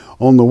 And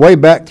on the way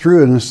back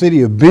through in the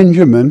city of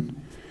Benjamin,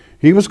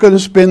 he was going to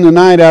spend the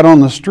night out on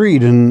the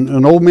street, and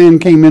an old man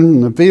came in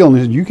from the field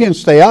and said, "You can't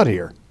stay out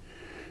here.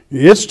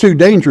 It's too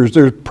dangerous.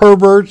 There's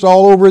perverts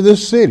all over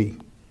this city."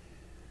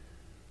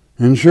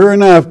 And sure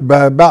enough,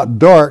 by about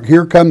dark,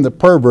 here come the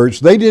perverts.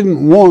 They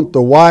didn't want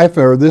the wife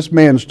or this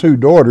man's two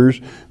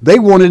daughters. They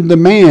wanted the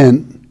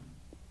man.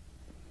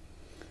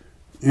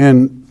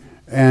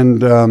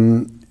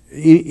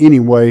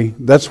 Anyway,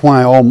 that's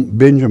why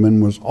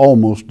Benjamin was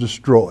almost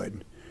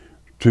destroyed,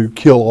 to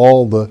kill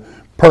all the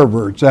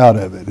perverts out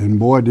of it. And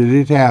boy, did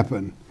it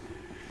happen.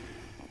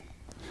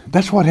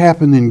 That's what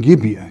happened in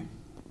Gibeah.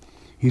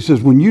 He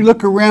says, when you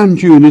look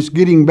around you and it's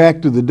getting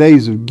back to the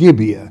days of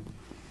Gibeah,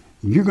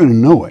 you're going to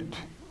know it.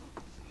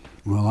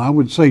 Well, I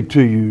would say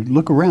to you,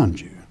 look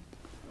around you.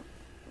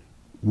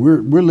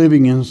 We're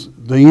living in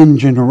the end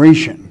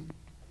generation.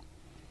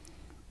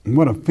 And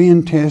what a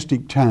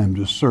fantastic time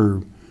to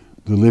serve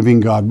the living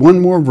God.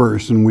 One more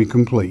verse and we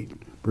complete.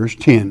 Verse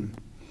 10.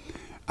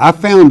 I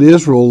found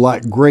Israel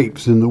like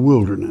grapes in the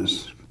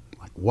wilderness,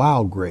 like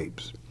wild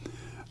grapes.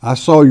 I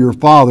saw your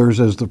fathers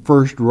as the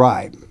first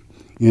ripe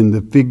in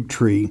the fig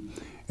tree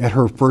at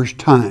her first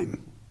time.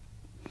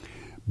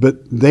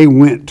 But they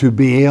went to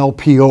Baal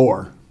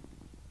Peor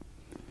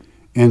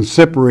and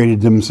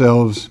separated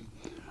themselves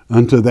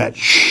unto that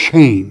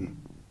shame,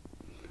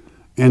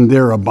 and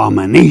their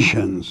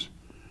abominations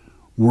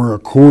were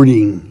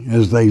according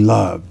as they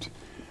loved.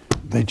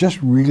 They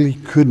just really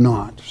could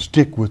not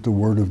stick with the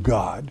Word of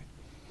God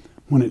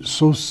when it's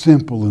so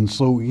simple and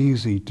so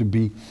easy to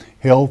be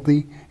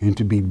healthy and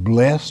to be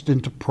blessed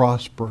and to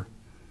prosper.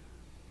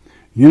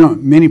 You know,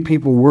 many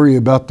people worry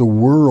about the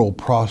world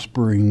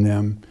prospering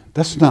them.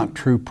 That's not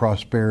true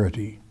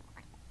prosperity.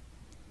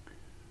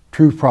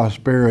 True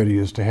prosperity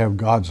is to have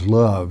God's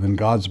love and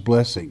God's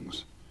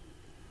blessings,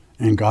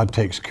 and God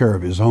takes care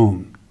of His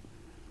own.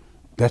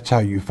 That's how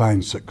you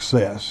find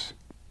success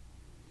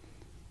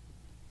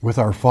with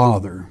our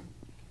Father,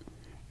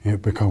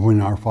 because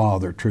when our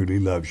Father truly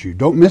loves you.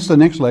 Don't miss the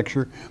next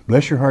lecture.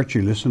 Bless your heart.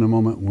 You listen a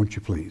moment, won't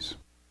you please?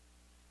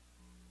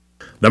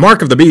 The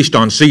Mark of the Beast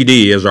on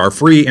CD is our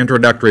free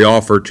introductory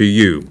offer to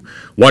you.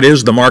 What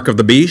is the Mark of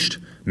the Beast?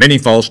 Many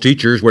false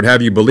teachers would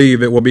have you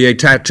believe it will be a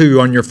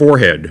tattoo on your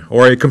forehead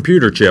or a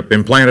computer chip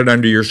implanted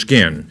under your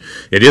skin.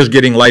 It is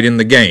getting late in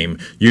the game.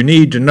 You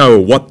need to know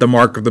what the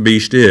Mark of the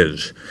Beast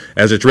is.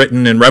 As it's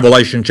written in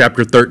Revelation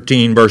chapter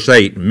 13, verse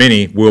 8,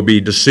 many will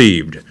be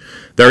deceived.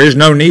 There is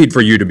no need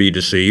for you to be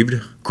deceived.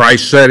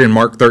 Christ said in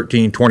Mark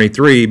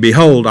 13:23,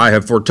 "Behold, I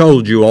have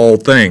foretold you all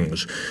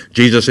things."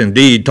 Jesus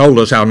indeed told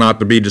us how not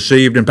to be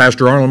deceived, and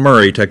Pastor Arnold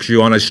Murray takes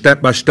you on a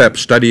step-by-step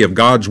study of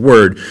God's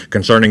Word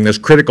concerning this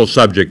critical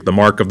subject, the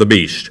Mark of the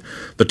Beast.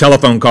 The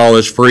telephone call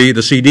is free.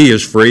 The CD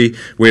is free.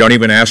 We don't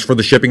even ask for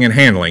the shipping and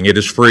handling. It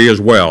is free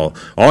as well.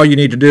 All you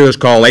need to do is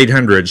call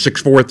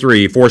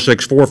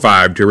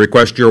 800-643-4645 to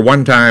request your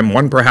one-time,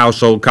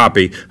 one-per-household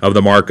copy of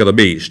the Mark of the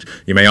Beast.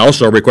 You may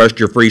also request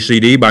your free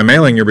CD by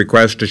mailing your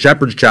request to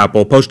Shepherd's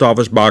Chapel, Post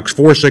Office Box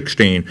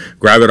 416,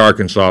 Gravette,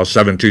 Arkansas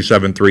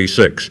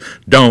 72736.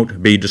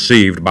 Don't be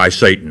deceived by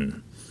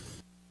Satan.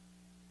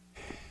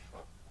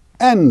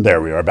 And there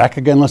we are back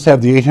again. Let's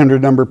have the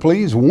 800 number,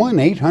 please.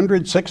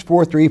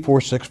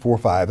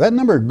 1-800-643-4645. That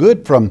number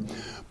good from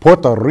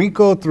Puerto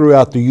Rico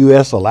throughout the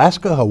U.S.,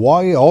 Alaska,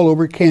 Hawaii, all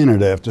over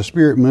Canada. If the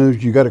Spirit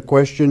moves, you got a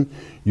question,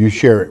 you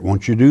share it.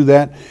 Won't you do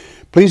that?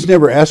 Please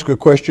never ask a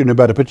question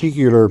about a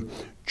particular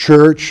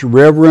church,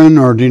 reverend,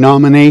 or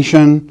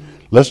denomination.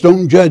 Let's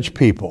don't judge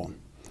people.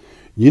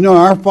 You know,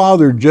 our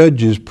Father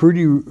judges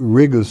pretty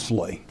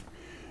rigorously,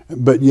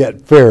 but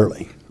yet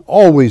fairly,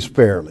 always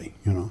fairly,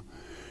 you know.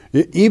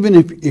 Even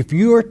if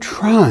you are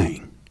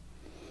trying,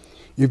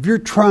 if you're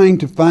trying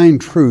to find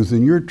truth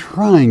and you're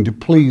trying to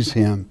please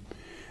Him,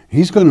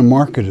 He's going to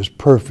mark it as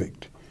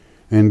perfect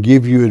and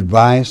give you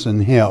advice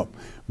and help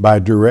by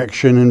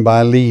direction and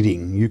by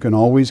leading. You can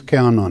always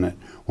count on it.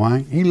 Why?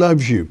 He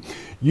loves you.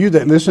 You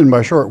that listen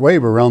by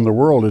shortwave around the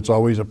world, it's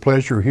always a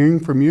pleasure hearing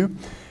from you.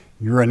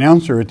 Your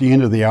announcer at the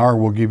end of the hour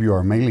will give you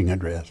our mailing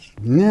address.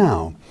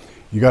 Now,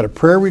 you got a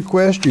prayer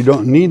request, you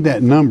don't need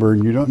that number,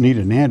 and you don't need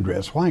an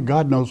address. Why?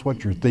 God knows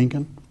what you're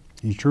thinking.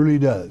 He truly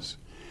does.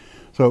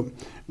 So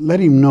let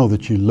Him know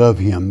that you love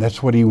Him.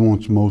 That's what He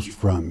wants most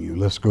from you.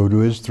 Let's go to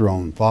His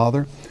throne.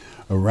 Father,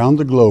 around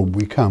the globe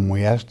we come.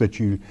 We ask that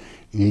you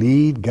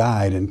lead,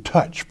 guide, and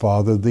touch,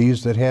 Father,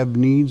 these that have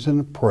needs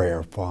in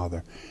prayer,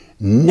 Father.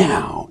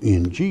 Now,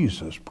 in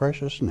Jesus'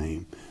 precious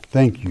name.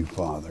 Thank you,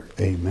 Father.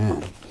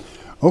 Amen.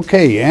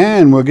 Okay,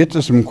 and we'll get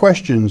to some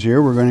questions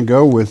here. We're going to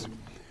go with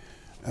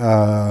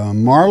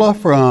Marla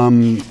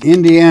from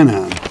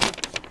Indiana.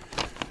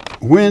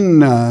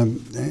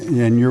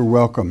 And you're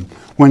welcome.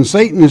 When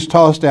Satan is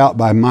tossed out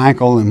by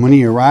Michael and when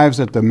he arrives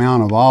at the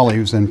Mount of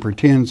Olives and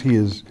pretends he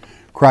is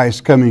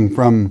Christ coming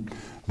from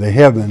the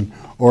heaven,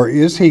 or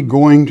is he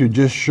going to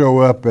just show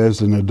up as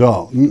an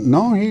adult?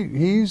 No,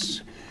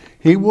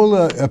 he will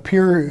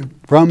appear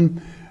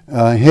from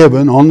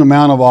heaven on the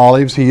Mount of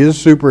Olives. He is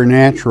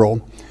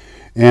supernatural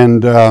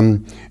and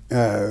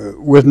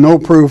with no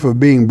proof of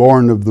being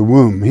born of the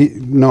womb.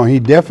 He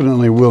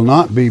definitely will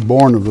not be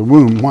born of the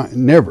womb.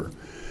 Never.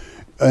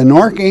 An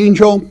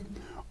archangel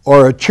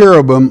or a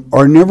cherubim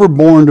are never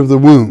born of the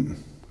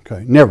womb.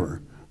 Okay,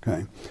 never.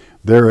 Okay,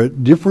 they're a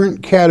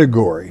different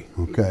category.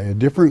 Okay, a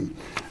different.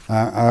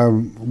 I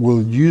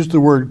will use the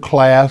word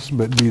class,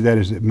 but be that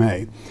as it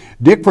may.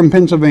 Dick from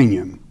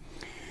Pennsylvania.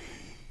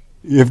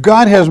 If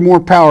God has more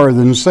power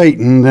than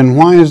Satan, then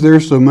why is there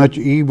so much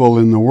evil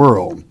in the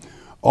world?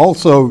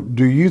 Also,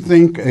 do you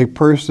think a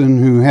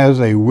person who has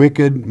a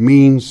wicked,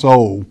 mean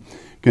soul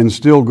can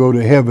still go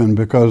to heaven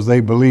because they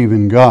believe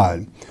in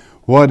God?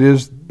 What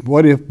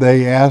if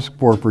they ask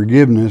for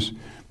forgiveness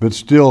but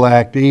still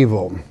act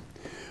evil?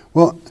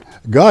 Well,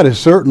 God is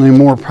certainly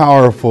more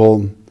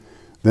powerful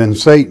than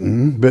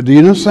Satan, but do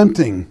you know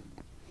something?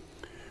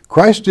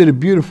 Christ did a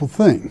beautiful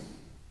thing.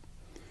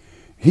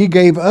 He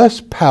gave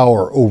us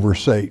power over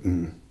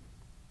Satan.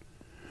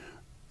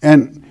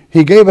 And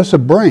He gave us a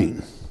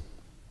brain.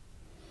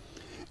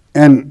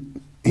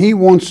 And He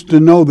wants to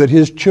know that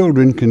His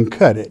children can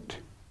cut it.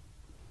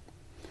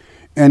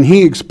 And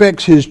He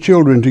expects His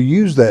children to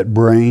use that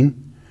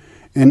brain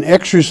and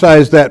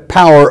exercise that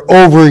power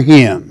over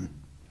Him.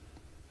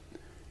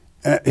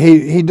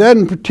 He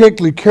doesn't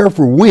particularly care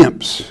for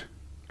wimps,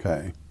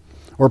 okay,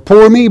 or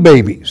poor me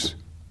babies.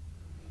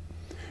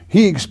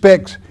 He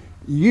expects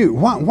you.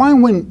 Why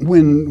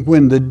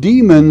when the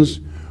demons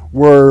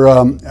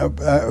were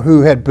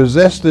who had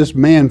possessed this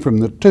man from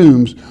the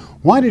tombs,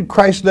 why did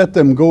Christ let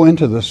them go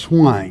into the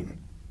swine?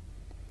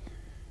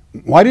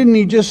 Why didn't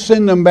He just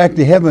send them back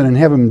to heaven and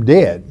have them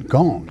dead,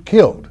 gone,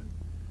 killed?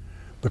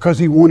 Because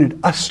He wanted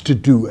us to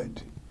do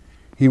it.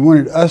 He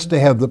wanted us to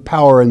have the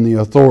power and the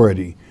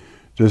authority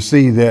to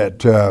see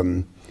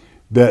that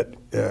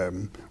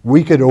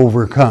we could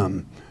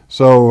overcome.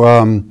 So,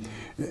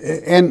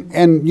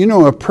 and you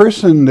know, a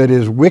person that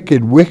is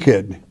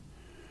wicked,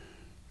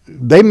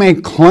 they may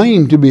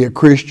claim to be a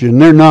Christian,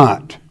 they're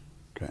not.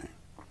 Okay.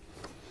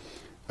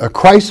 A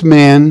Christ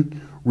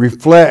man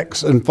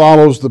reflects and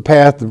follows the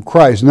path of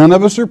Christ. None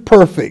of us are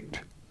perfect,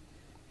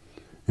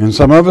 and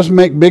some of us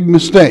make big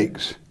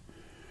mistakes.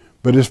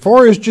 But as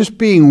far as just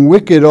being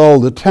wicked all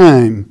the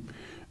time,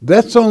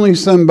 that's only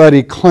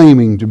somebody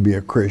claiming to be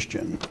a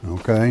Christian,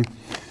 okay?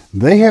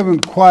 They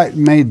haven't quite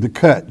made the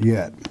cut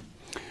yet.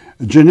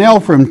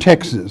 Janelle from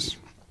Texas.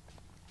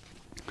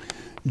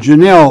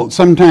 Janelle,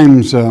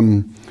 sometimes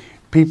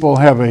people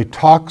have a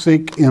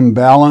toxic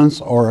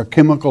imbalance or a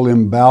chemical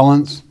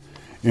imbalance,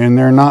 and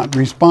they're not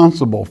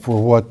responsible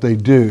for what they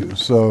do.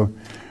 So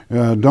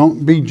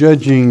don't be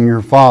judging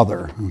your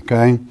father,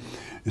 okay?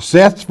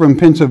 Seth from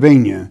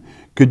Pennsylvania.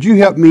 Could you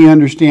help me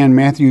understand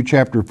Matthew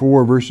chapter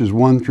 4, verses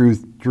 1 through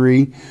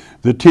 3,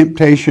 the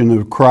temptation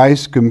of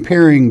Christ,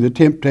 comparing the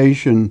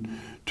temptation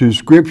to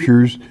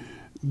scriptures?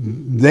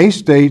 They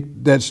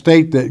state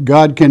that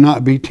God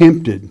cannot be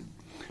tempted.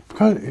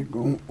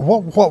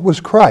 What was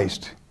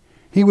Christ?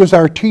 He was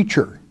our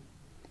teacher.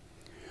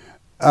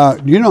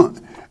 You know,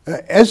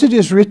 as it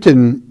is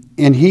written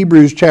in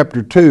Hebrews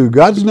chapter 2,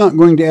 God's not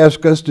going to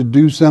ask us to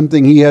do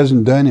something He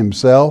hasn't done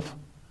Himself,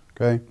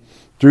 okay,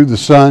 through the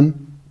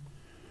Son.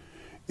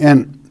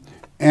 And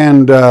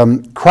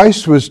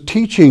Christ was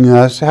teaching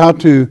us how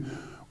to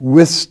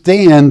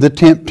withstand the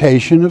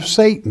temptation of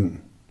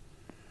Satan.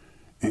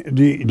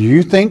 Do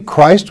you think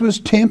Christ was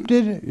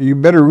tempted? You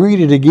better read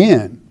it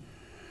again.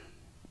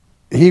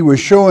 He was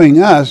showing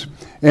us,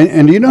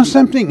 And you know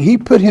something? He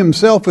put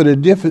himself at a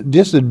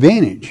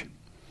disadvantage.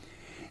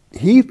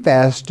 He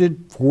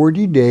fasted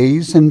 40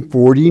 days and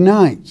 40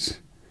 nights,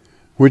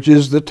 which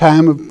is the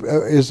time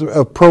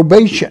of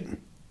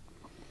probation.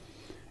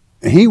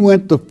 He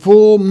went the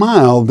full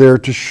mile there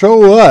to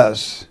show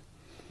us,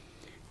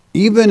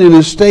 even in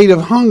a state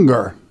of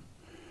hunger,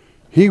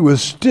 he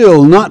was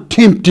still not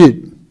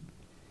tempted.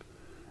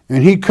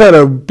 And he cut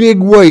a big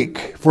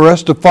wake for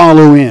us to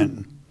follow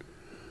in,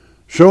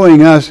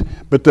 showing us,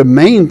 but the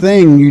main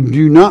thing you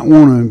do not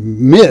want to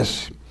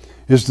miss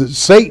is that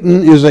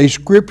Satan is a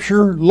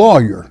scripture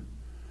lawyer.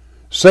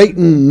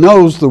 Satan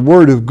knows the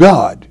Word of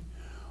God,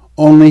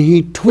 only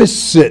he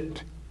twists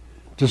it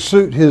to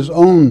suit his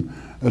own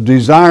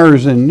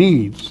desires and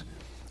needs.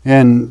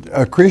 And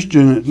a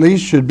Christian at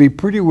least should be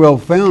pretty well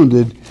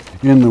founded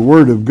in the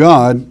Word of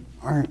God,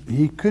 or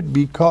he could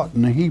be caught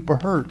in a heap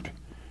of hurt.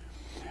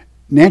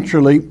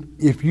 Naturally,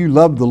 if you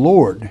love the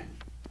Lord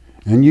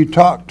and you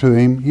talk to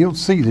him, he'll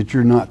see that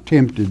you're not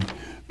tempted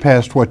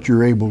past what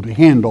you're able to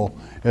handle,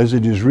 as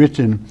it is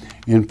written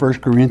in 1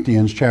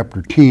 Corinthians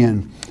chapter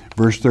 10,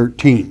 verse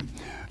 13.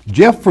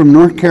 Jeff from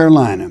North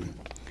Carolina,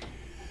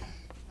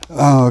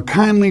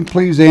 kindly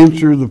please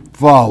answer the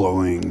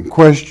following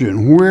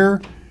question.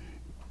 Where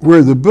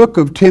the book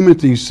of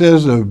Timothy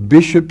says of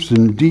bishops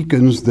and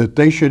deacons that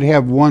they should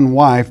have one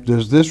wife,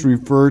 does this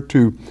refer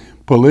to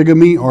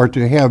polygamy or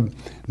to have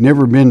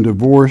never been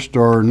divorced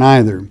or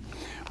neither?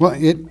 Well,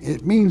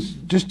 it means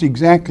just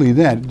exactly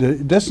that.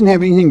 It doesn't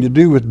have anything to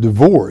do with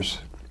divorce,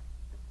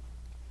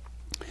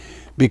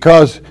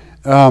 because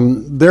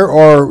there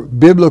are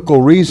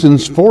biblical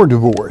reasons for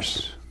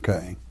divorce,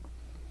 okay?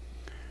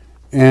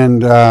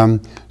 And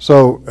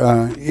so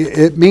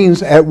it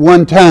means at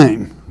one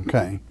time,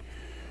 okay?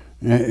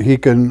 He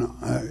can,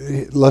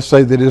 let's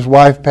say that his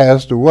wife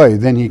passed away,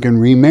 then he can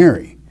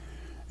remarry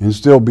and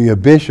still be a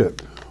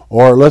bishop.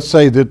 Or let's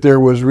say that there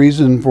was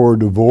reason for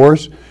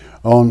divorce.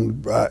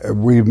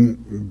 We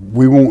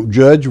won't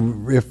judge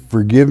if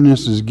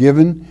forgiveness is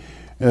given,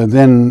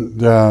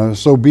 then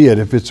so be it,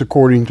 if it's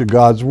according to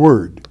God's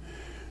word.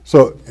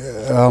 So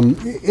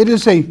it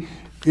is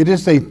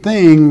a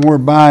thing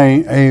whereby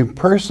a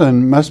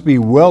person must be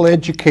well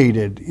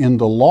educated in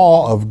the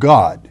law of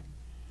God,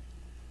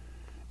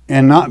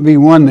 and not be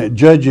one that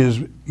judges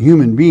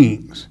human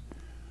beings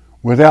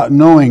without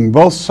knowing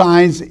both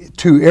sides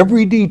to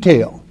every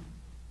detail,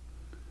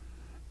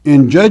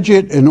 and judge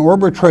it and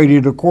arbitrate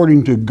it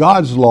according to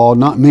God's law,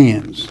 not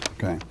man's.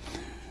 Okay.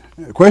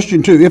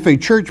 Question 2, if a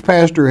church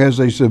pastor has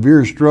a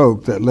severe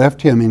stroke that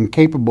left him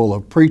incapable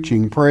of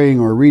preaching,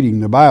 praying, or reading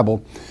the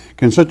Bible,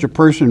 can such a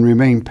person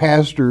remain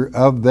pastor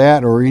of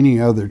that or any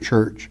other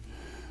church?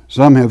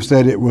 Some have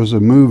said it was a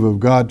move of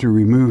God to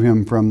remove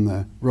him from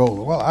the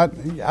role. Well,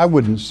 I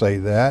wouldn't say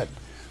that.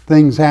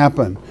 Things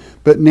happen.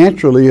 But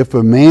naturally, if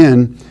a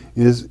man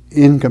is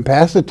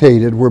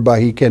incapacitated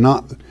whereby he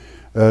cannot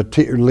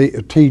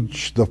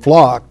teach the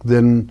flock,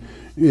 then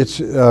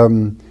it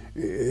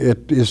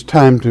is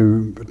time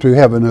to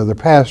have another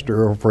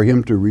pastor, or for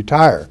him to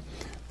retire,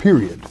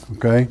 period.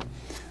 Okay?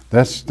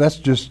 That's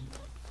just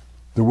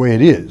the way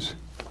it is.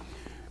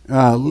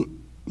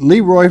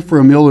 Leroy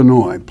from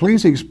Illinois,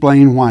 please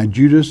explain why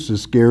Judas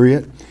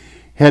Iscariot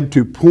had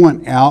to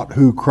point out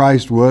who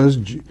Christ was.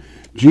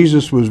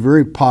 Jesus was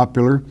very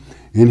popular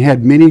and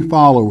had many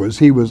followers.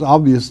 He was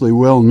obviously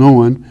well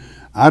known.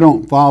 I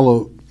don't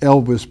follow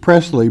Elvis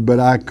Presley, but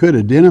I could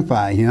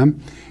identify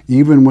him.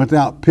 Even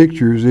without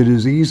pictures, it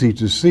is easy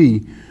to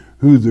see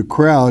who the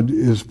crowd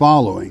is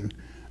following.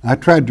 I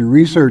tried to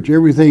research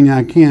everything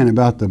I can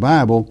about the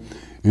Bible,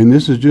 and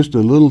this is just a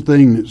little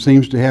thing that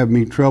seems to have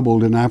me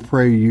troubled, and I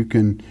pray you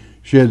can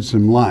shed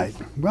some light.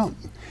 Well,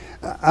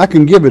 I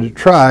can give it a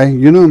try.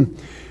 You know,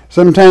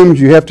 sometimes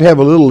you have to have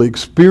a little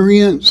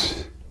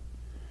experience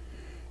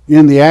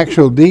in the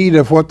actual deed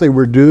of what they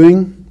were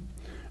doing.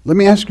 Let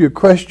me ask you a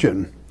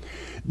question.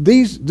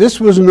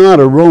 This was not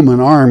a Roman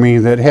army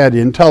that had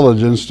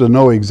intelligence to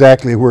know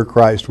exactly where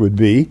Christ would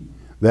be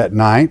that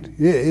night.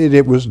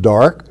 It was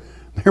dark.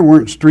 There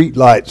weren't street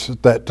lights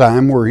at that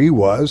time where he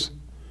was.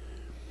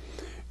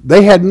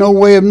 They had no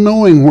way of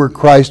knowing where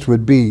Christ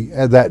would be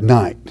at that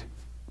night.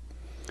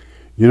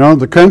 You know,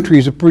 the country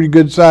is a pretty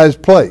good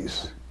sized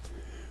place.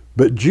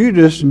 But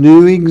Judas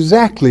knew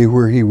exactly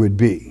where he would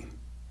be.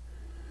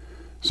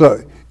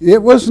 So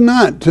it was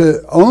not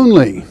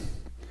only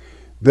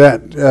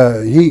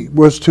that he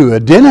was to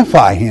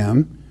identify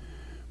him,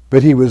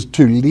 but he was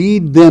to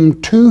lead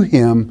them to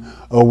him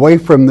away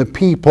from the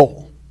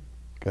people.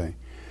 Okay,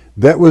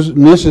 that was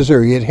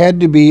necessary. It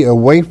had to be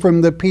away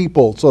from the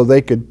people so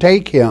they could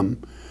take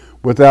him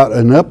without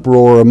an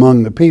uproar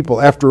among the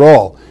people. After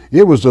all,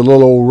 it was a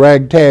little old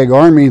ragtag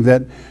army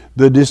that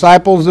the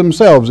disciples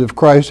themselves, if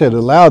Christ had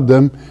allowed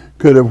them,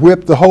 could have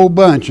whipped the whole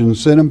bunch and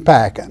sent them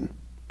packing.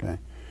 Okay,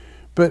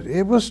 but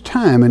it was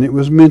time, and it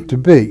was meant to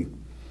be,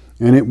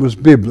 and it was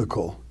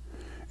biblical.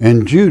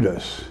 And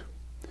Judas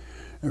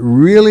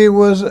really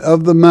was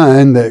of the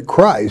mind that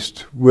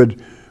Christ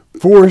would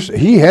force,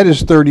 he had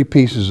his 30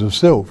 pieces of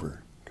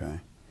silver, okay,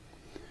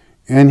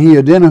 and he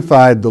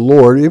identified the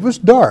Lord. It was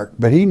dark,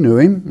 but he knew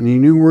him, and he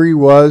knew where he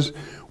was,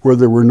 where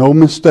there were no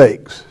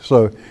mistakes.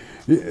 So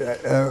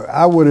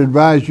I would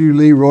advise you,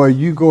 Leroy,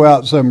 you go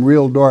out some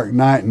real dark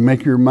night and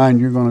make your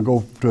mind you're going to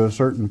go to a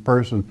certain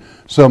person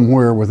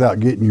somewhere without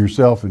getting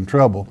yourself in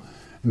trouble,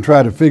 and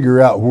try to figure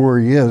out where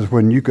he is,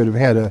 when you could have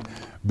had a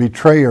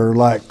betrayer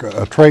like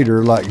a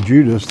traitor like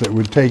Judas that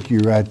would take you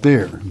right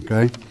there.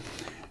 Okay,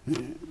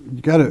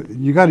 you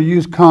got to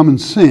use common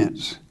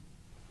sense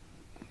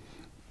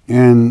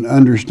and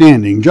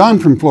understanding. John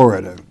from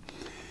Florida.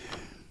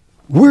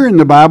 Where in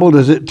the Bible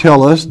does it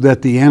tell us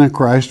that the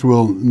Antichrist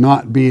will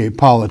not be a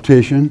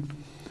politician?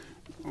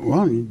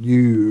 Well,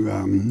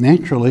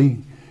 naturally,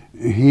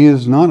 he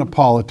is not a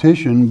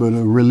politician, but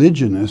a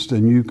religionist,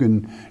 and you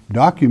can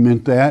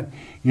document that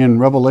in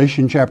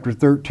Revelation chapter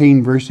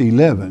 13, verse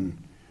 11.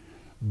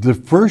 The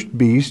first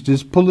beast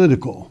is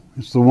political.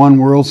 It's the one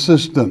world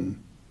system.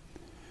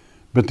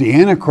 But the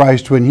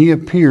Antichrist, when he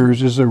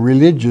appears, is a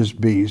religious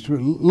beast. It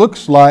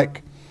looks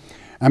like,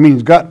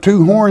 he's got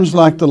two horns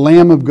like the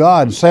Lamb of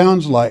God.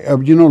 Sounds like,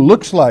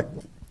 looks like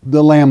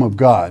the Lamb of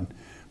God.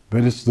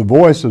 But it's the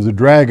voice of the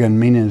dragon,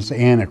 meaning it's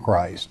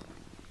Antichrist.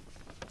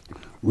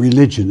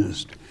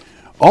 Religionist.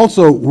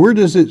 Also, where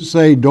does it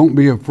say, don't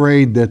be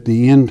afraid that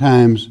the end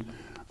times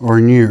are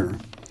near?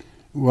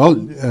 Well,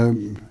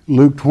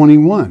 Luke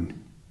 21.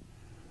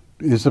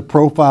 It's a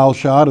profile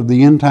shot of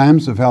the end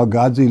times, of how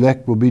God's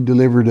elect will be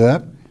delivered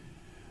up,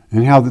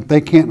 and how that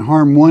they can't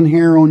harm one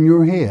hair on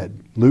your head.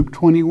 Luke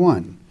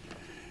 21.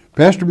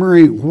 Pastor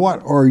Murray,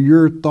 what are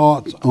your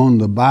thoughts on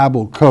the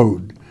Bible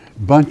code?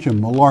 Bunch of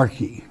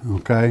malarkey,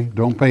 okay?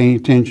 Don't pay any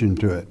attention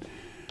to it.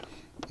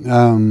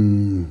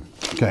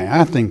 Okay,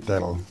 I think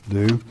that'll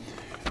do.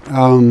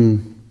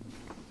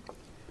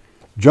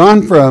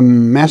 John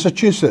from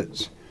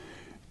Massachusetts.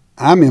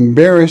 I'm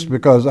embarrassed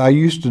because I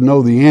used to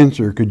know the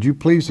answer. Could you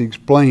please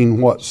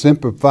explain what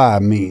Semper Fi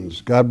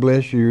means? God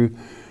bless you,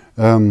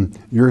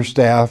 your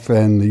staff,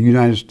 and the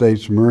United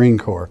States Marine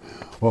Corps.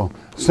 Well,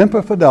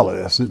 Semper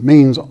Fidelis, it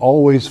means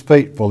always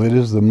faithful. It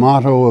is the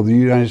motto of the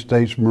United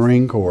States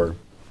Marine Corps.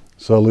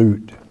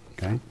 Salute.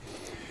 Okay.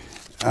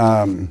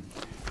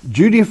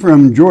 Judy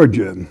from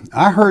Georgia.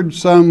 I heard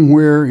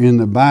somewhere in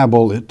the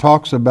Bible it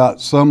talks about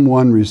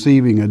someone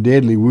receiving a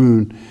deadly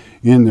wound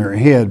in their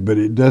head, but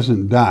it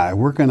doesn't die.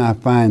 Where can I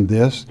find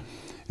this?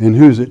 And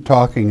who's it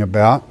talking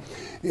about?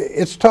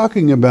 It's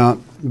talking about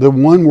the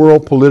one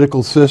world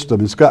political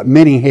system. It's got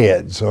many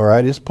heads, all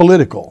right? It's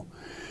political.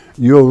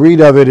 You'll read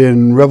of it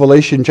in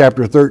Revelation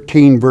chapter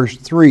 13, verse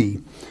 3.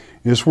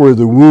 It's where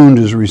the wound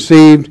is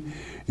received,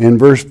 and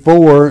verse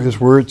 4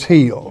 is where it's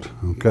healed,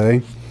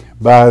 okay?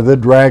 By the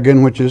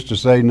dragon, which is to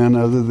say none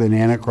other than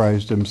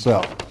Antichrist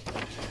himself.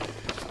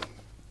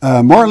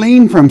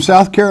 Marlene from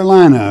South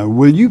Carolina,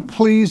 will you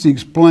please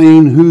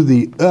explain who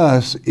the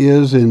us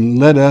is in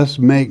Let Us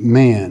Make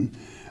Man?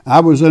 I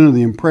was under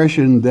the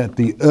impression that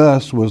the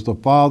us was the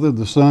Father,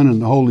 the Son,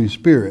 and the Holy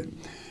Spirit.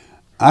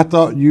 I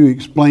thought you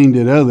explained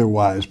it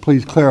otherwise.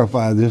 Please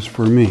clarify this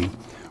for me.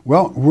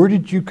 Well, where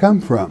did you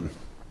come from?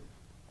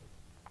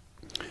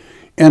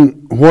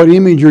 And what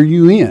image are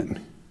you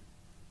in?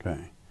 Okay.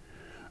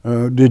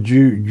 Did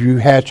you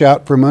hatch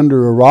out from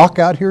under a rock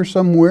out here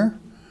somewhere?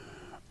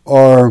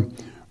 Or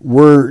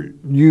were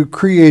you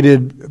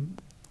created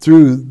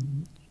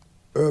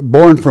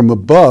born from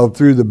above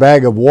through the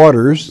bag of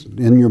waters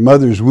in your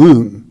mother's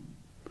womb,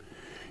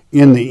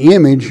 in the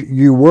image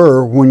you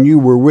were when you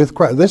were with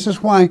Christ? This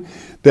is why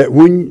that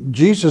when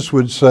Jesus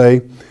would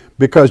say,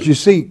 because you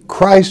see,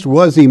 Christ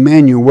was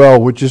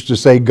Emmanuel, which is to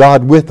say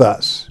God with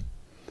us.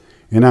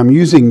 And I'm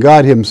using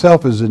God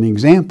himself as an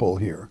example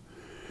here,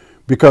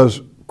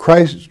 because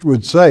Christ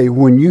would say,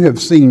 when you have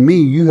seen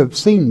me, you have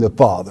seen the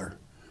Father.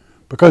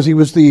 Because he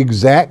was the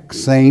exact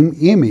same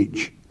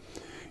image.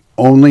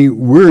 Only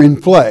we're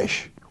in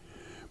flesh.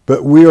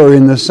 But we are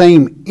in the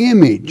same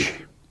image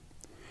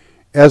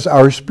as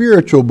our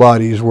spiritual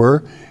bodies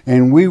were.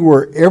 And we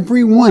were,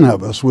 every one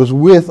of us was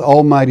with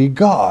Almighty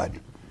God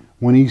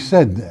when he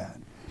said that.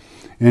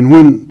 And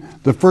when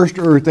the first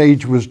earth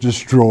age was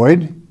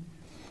destroyed,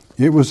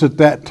 it was at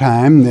that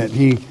time that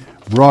he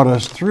brought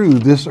us through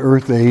this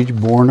earth age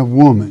born of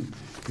woman.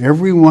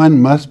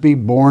 Everyone must be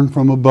born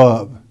from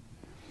above.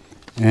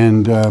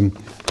 And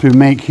to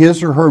make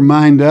his or her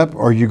mind up,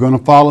 are you going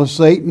to follow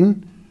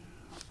Satan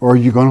or are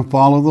you going to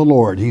follow the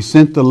Lord? He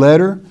sent the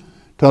letter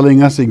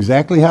telling us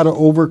exactly how to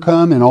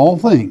overcome in all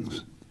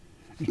things.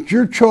 It's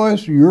your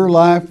choice, your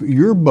life,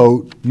 your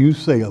boat, you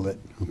sail it,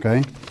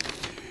 okay?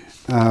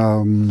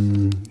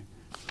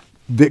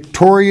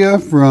 Victoria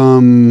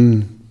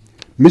from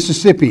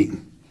Mississippi.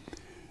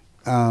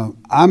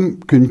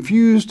 I'm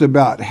confused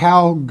about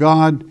how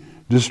God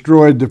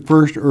destroyed the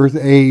first earth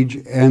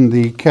age and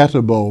the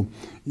Ketabo.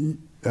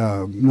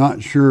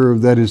 Not sure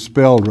if that is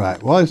spelled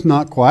right. Well, it's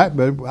not quite,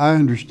 but I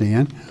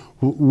understand.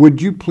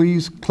 Would you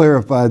please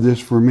clarify this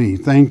for me?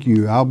 Thank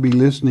you. I'll be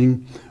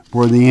listening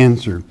for the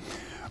answer.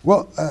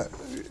 Well,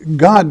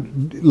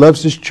 God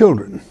loves his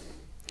children.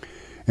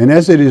 And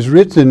as it is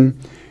written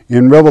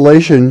in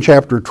Revelation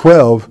chapter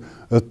 12,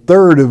 a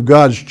third of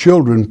God's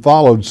children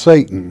followed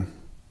Satan,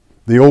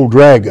 the old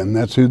dragon.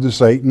 That's who the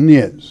Satan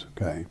is.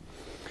 Okay.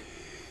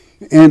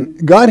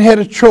 And God had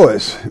a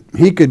choice.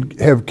 He could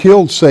have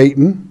killed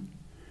Satan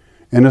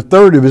and a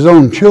third of his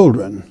own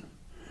children.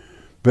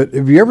 But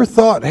have you ever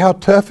thought how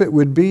tough it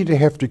would be to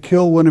have to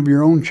kill one of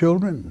your own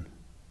children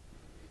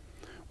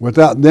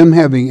without them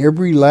having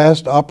every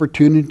last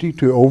opportunity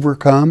to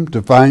overcome,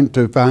 to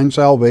find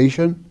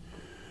salvation?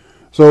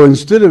 So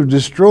instead of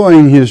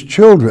destroying his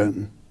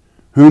children,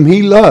 whom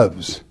he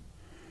loves,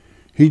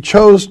 he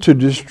chose to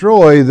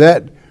destroy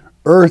that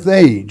earth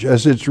age,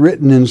 as it's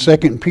written in 2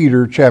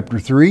 Peter chapter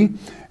 3,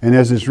 and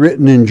as it's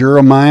written in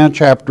Jeremiah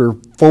chapter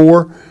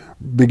 4,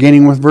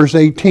 beginning with verse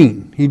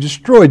 18. He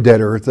destroyed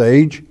that earth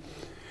age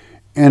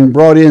and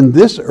brought in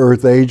this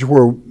earth age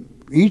where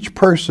each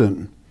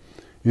person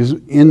is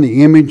in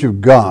the image of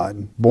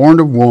God, born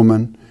of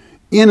woman,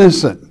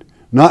 innocent,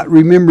 not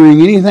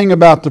remembering anything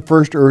about the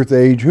first earth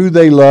age, who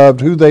they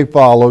loved, who they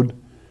followed,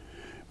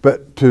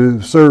 but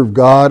to serve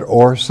God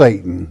or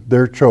Satan,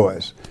 their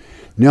choice.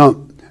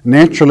 Now,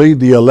 naturally,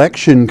 the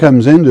election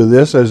comes into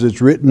this, as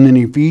it's written in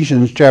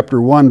Ephesians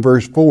chapter 1,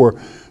 verse 4.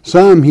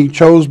 Some he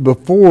chose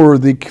before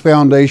the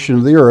foundation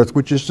of the earth,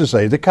 which is to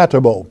say, the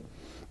katabo,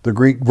 the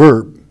Greek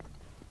verb.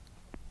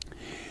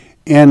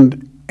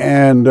 And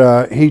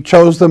he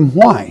chose them.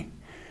 Why?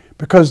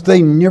 Because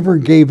they never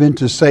gave in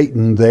to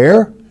Satan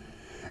there.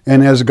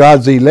 And as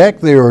God's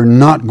elect, they are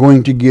not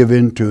going to give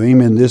in to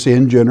him in this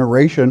end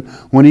generation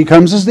when he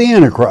comes as the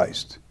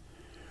Antichrist.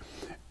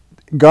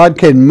 God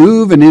can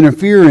move and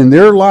interfere in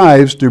their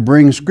lives to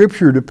bring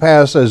Scripture to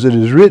pass as it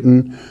is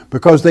written,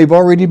 because they've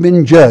already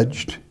been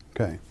judged.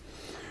 Okay.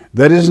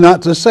 That is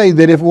not to say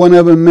that if one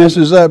of them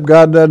messes up,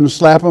 God doesn't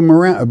slap them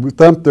around,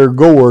 thump their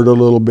gourd a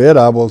little bit,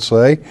 I will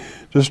say,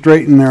 to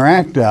straighten their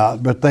act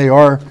out. But they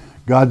are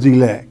God's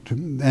elect.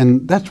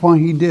 And that's why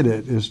he did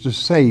it, is to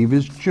save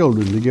his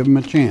children, to give them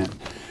a chance.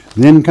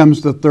 Then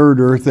comes the third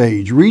earth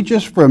age.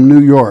 Regis from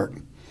New York.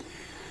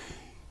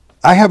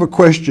 I have a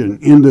question.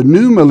 In the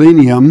new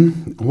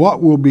millennium,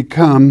 what will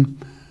become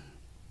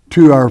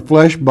to our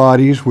flesh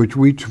bodies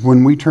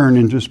when we turn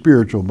into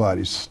spiritual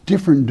bodies?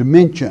 Different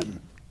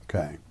dimension.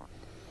 Okay.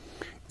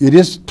 It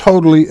is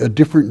totally a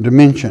different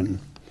dimension.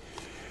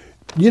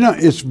 You know,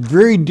 it's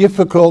very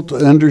difficult to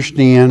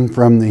understand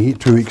from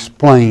to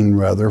explain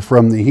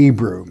from the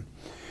Hebrew.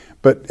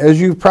 But as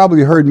you've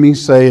probably heard me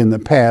say in the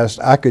past,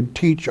 I could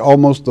teach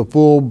almost the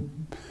full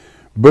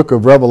book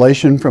of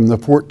Revelation from the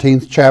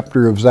 14th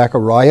chapter of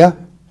Zechariah.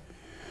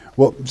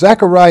 Well,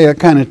 Zechariah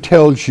kind of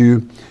tells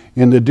you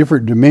in the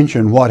different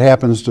dimension what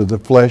happens to the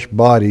flesh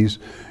bodies.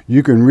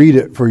 You can read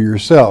it for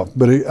yourself,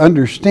 but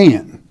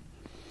understand,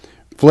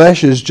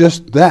 flesh is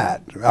just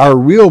that. Our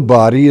real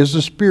body is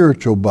a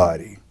spiritual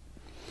body.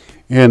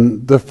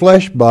 And the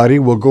flesh body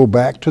will go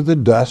back to the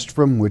dust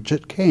from which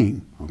it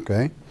came,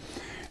 okay?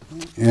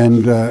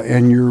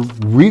 And your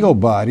real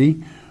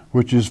body,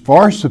 which is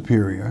far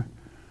superior,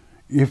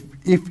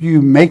 if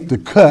you make the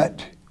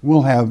cut,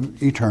 will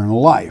have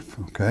eternal life,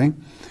 okay?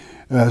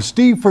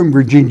 Steve from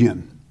Virginia.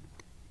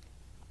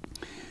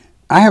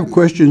 I have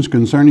questions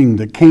concerning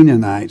the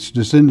Canaanites,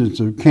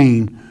 descendants of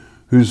Cain,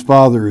 whose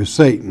father is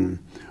Satan.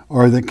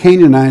 Are the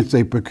Canaanites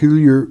a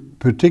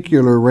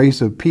particular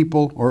race of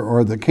people, or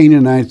are the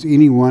Canaanites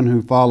anyone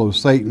who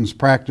follows Satan's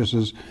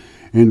practices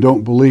and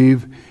don't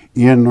believe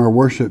in or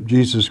worship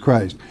Jesus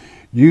Christ?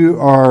 You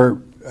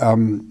are,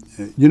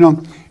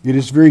 it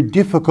is very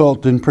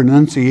difficult in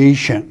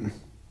pronunciation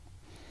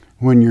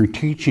when you're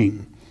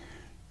teaching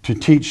to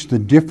teach the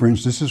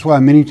difference. This is why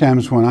many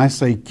times when I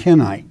say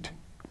Kenite,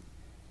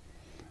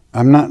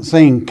 I'm not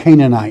saying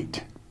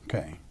Canaanite.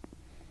 Okay.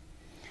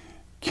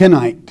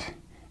 Kenite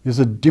is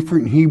a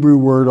different Hebrew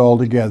word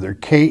altogether,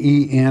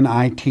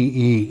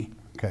 Kenite,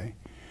 okay?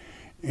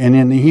 And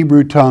in the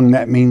Hebrew tongue,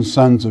 that means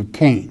sons of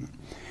Cain.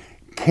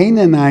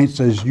 Canaanites,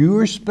 as you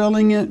are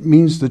spelling it,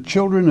 means the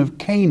children of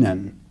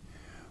Canaan,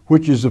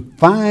 which is a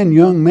fine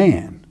young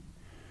man.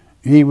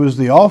 He was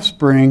the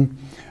offspring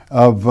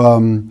of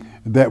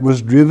that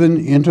was driven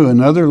into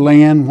another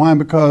land. Why?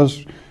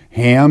 Because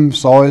Ham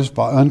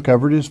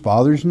uncovered his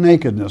father's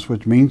nakedness,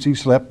 which means he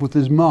slept with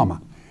his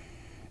mama.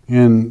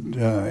 And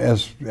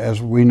as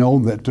we know,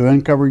 that to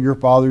uncover your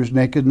father's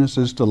nakedness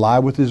is to lie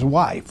with his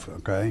wife,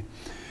 okay?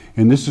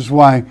 And this is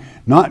why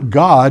not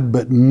God,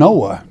 but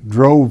Noah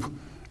drove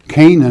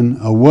Canaan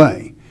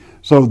away.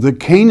 So the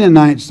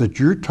Canaanites that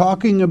you're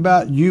talking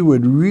about, you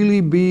would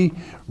really be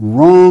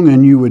wrong,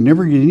 and you would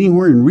never get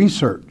anywhere in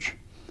research.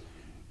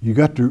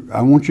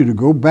 I want you to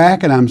go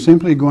back, and I'm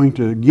simply going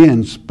to,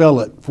 again, spell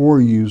it for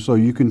you so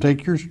you can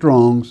take your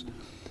Strongs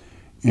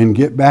and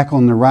get back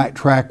on the right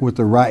track with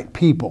the right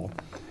people.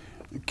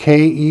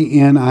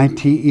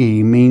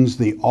 Kenite means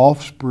the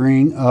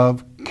offspring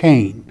of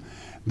Cain.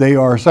 They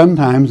are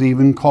sometimes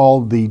even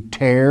called the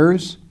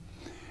tares,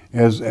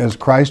 as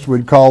Christ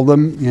would call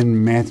them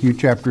in Matthew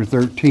chapter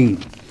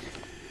 13.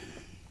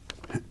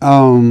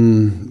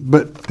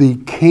 But the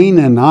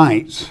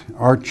Canaanites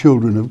are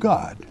children of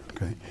God.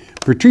 Okay.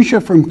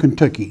 Patricia from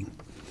Kentucky.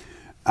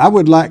 I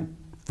would like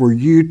for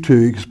you to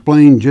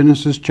explain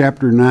Genesis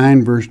chapter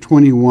 9, verse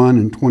 21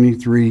 and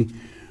 23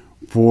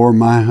 for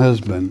my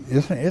husband.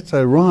 It's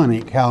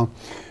ironic how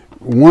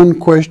one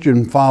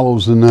question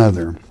follows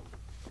another.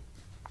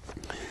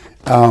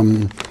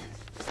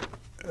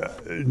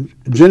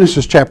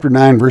 Genesis chapter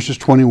 9, verses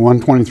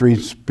 21, 23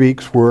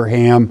 speaks where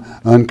Ham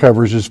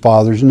uncovers his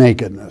father's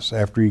nakedness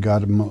after he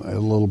got him a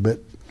little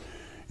bit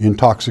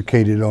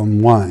intoxicated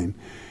on wine.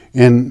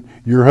 And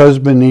your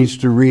husband needs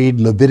to read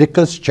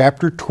Leviticus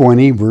chapter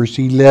 20, verse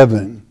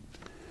 11.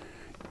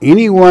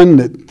 Anyone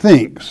that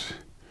thinks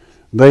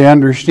they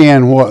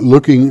understand what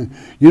looking,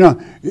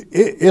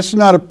 it's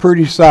not a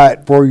pretty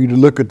sight for you to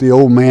look at the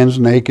old man's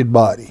naked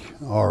body,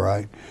 all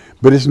right?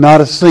 But it's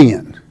not a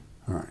sin,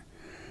 all right?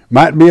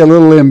 Might be a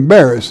little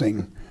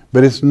embarrassing,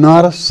 but it's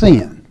not a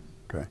sin,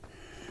 okay?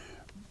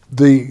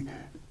 The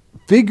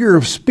figure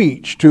of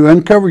speech to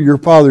uncover your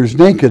father's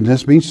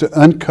nakedness means to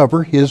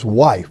uncover his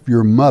wife,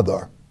 your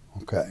mother,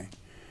 okay?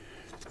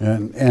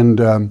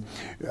 And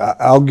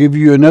I'll give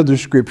you another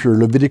scripture,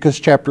 Leviticus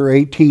chapter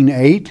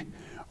 18:8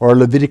 or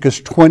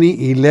Leviticus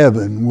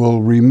 20:11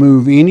 will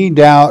remove any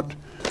doubt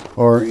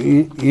or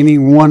any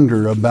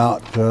wonder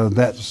about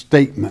that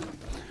statement,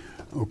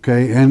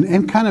 okay?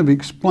 And kind of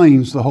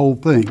explains the whole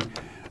thing.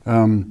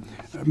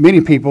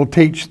 Many people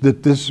teach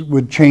that this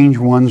would change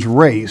one's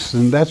race,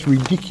 and that's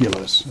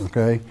ridiculous,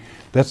 okay?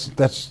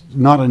 That's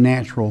not a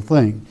natural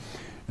thing.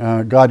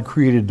 God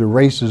created the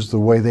races the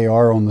way they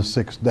are on the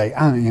sixth day.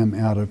 I am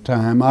out of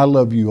time. I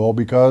love you all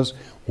because,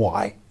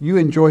 why? You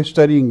enjoy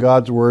studying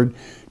God's Word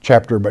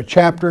chapter by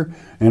chapter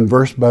and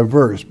verse by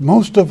verse.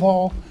 Most of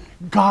all,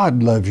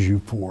 God loves you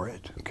for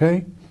it,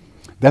 okay?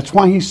 That's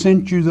why He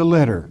sent you the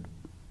letter,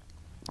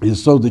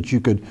 is so that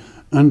you could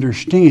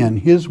understand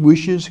His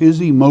wishes,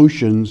 His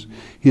emotions,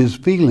 His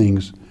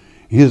feelings,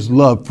 His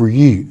love for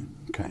you.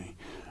 Okay.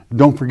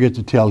 Don't forget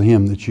to tell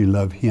Him that you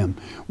love Him.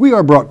 We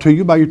are brought to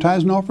you by your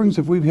tithes and offerings.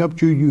 If we've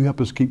helped you, you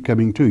help us keep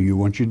coming to you.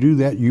 Once you do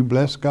that, you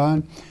bless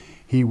God.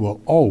 He will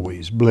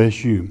always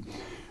bless you.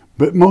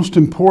 But most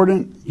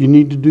important, you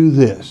need to do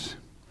this.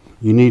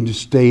 You need to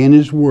stay in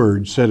His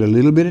Word. Set a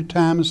little bit of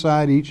time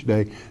aside each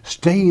day.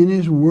 Stay in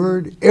His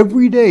Word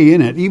every day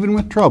in it, even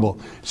with trouble.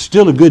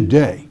 Still a good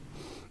day.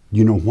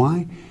 You know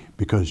why?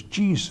 Because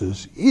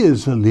Jesus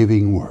is a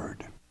living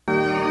Word.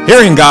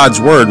 Hearing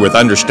God's Word with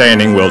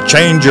understanding will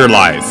change your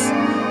life.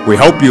 We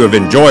hope you have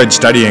enjoyed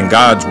studying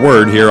God's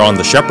Word here on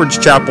the Shepherd's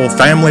Chapel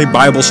Family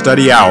Bible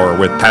Study Hour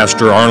with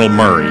Pastor Arnold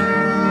Murray.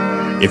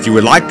 If you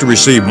would like to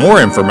receive more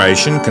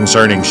information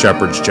concerning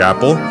Shepherd's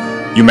Chapel,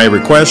 you may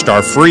request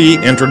our free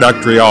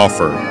introductory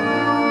offer.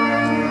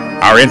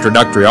 Our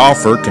introductory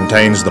offer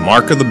contains the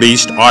Mark of the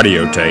Beast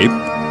audio tape,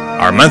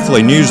 our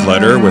monthly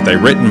newsletter with a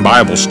written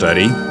Bible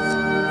study,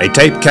 a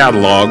tape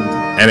catalog,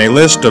 and a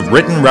list of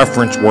written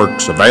reference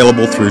works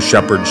available through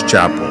Shepherd's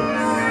Chapel.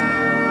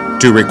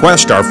 To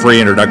request our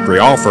free introductory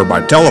offer by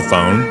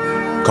telephone,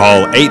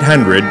 call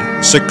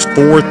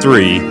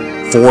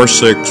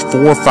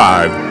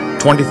 800-643-4645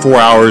 24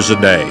 hours a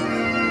day.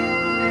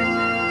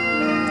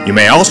 You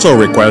may also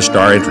request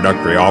our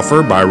introductory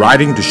offer by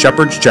writing to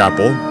Shepherd's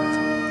Chapel,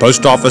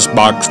 Post Office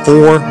Box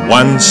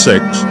 416,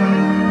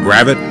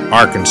 Gravette,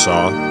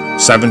 Arkansas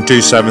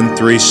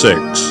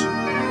 72736.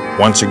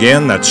 Once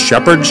again, that's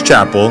Shepherd's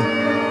Chapel,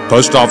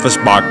 Post Office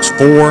Box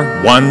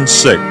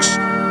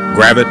 416,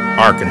 Gravette,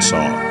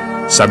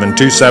 Arkansas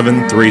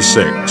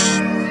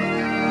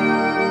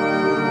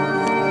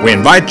 72736. We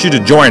invite you to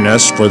join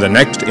us for the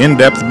next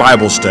in-depth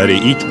Bible study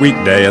each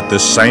weekday at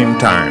this same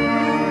time.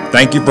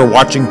 Thank you for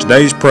watching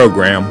today's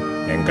program,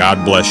 and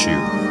God bless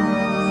you.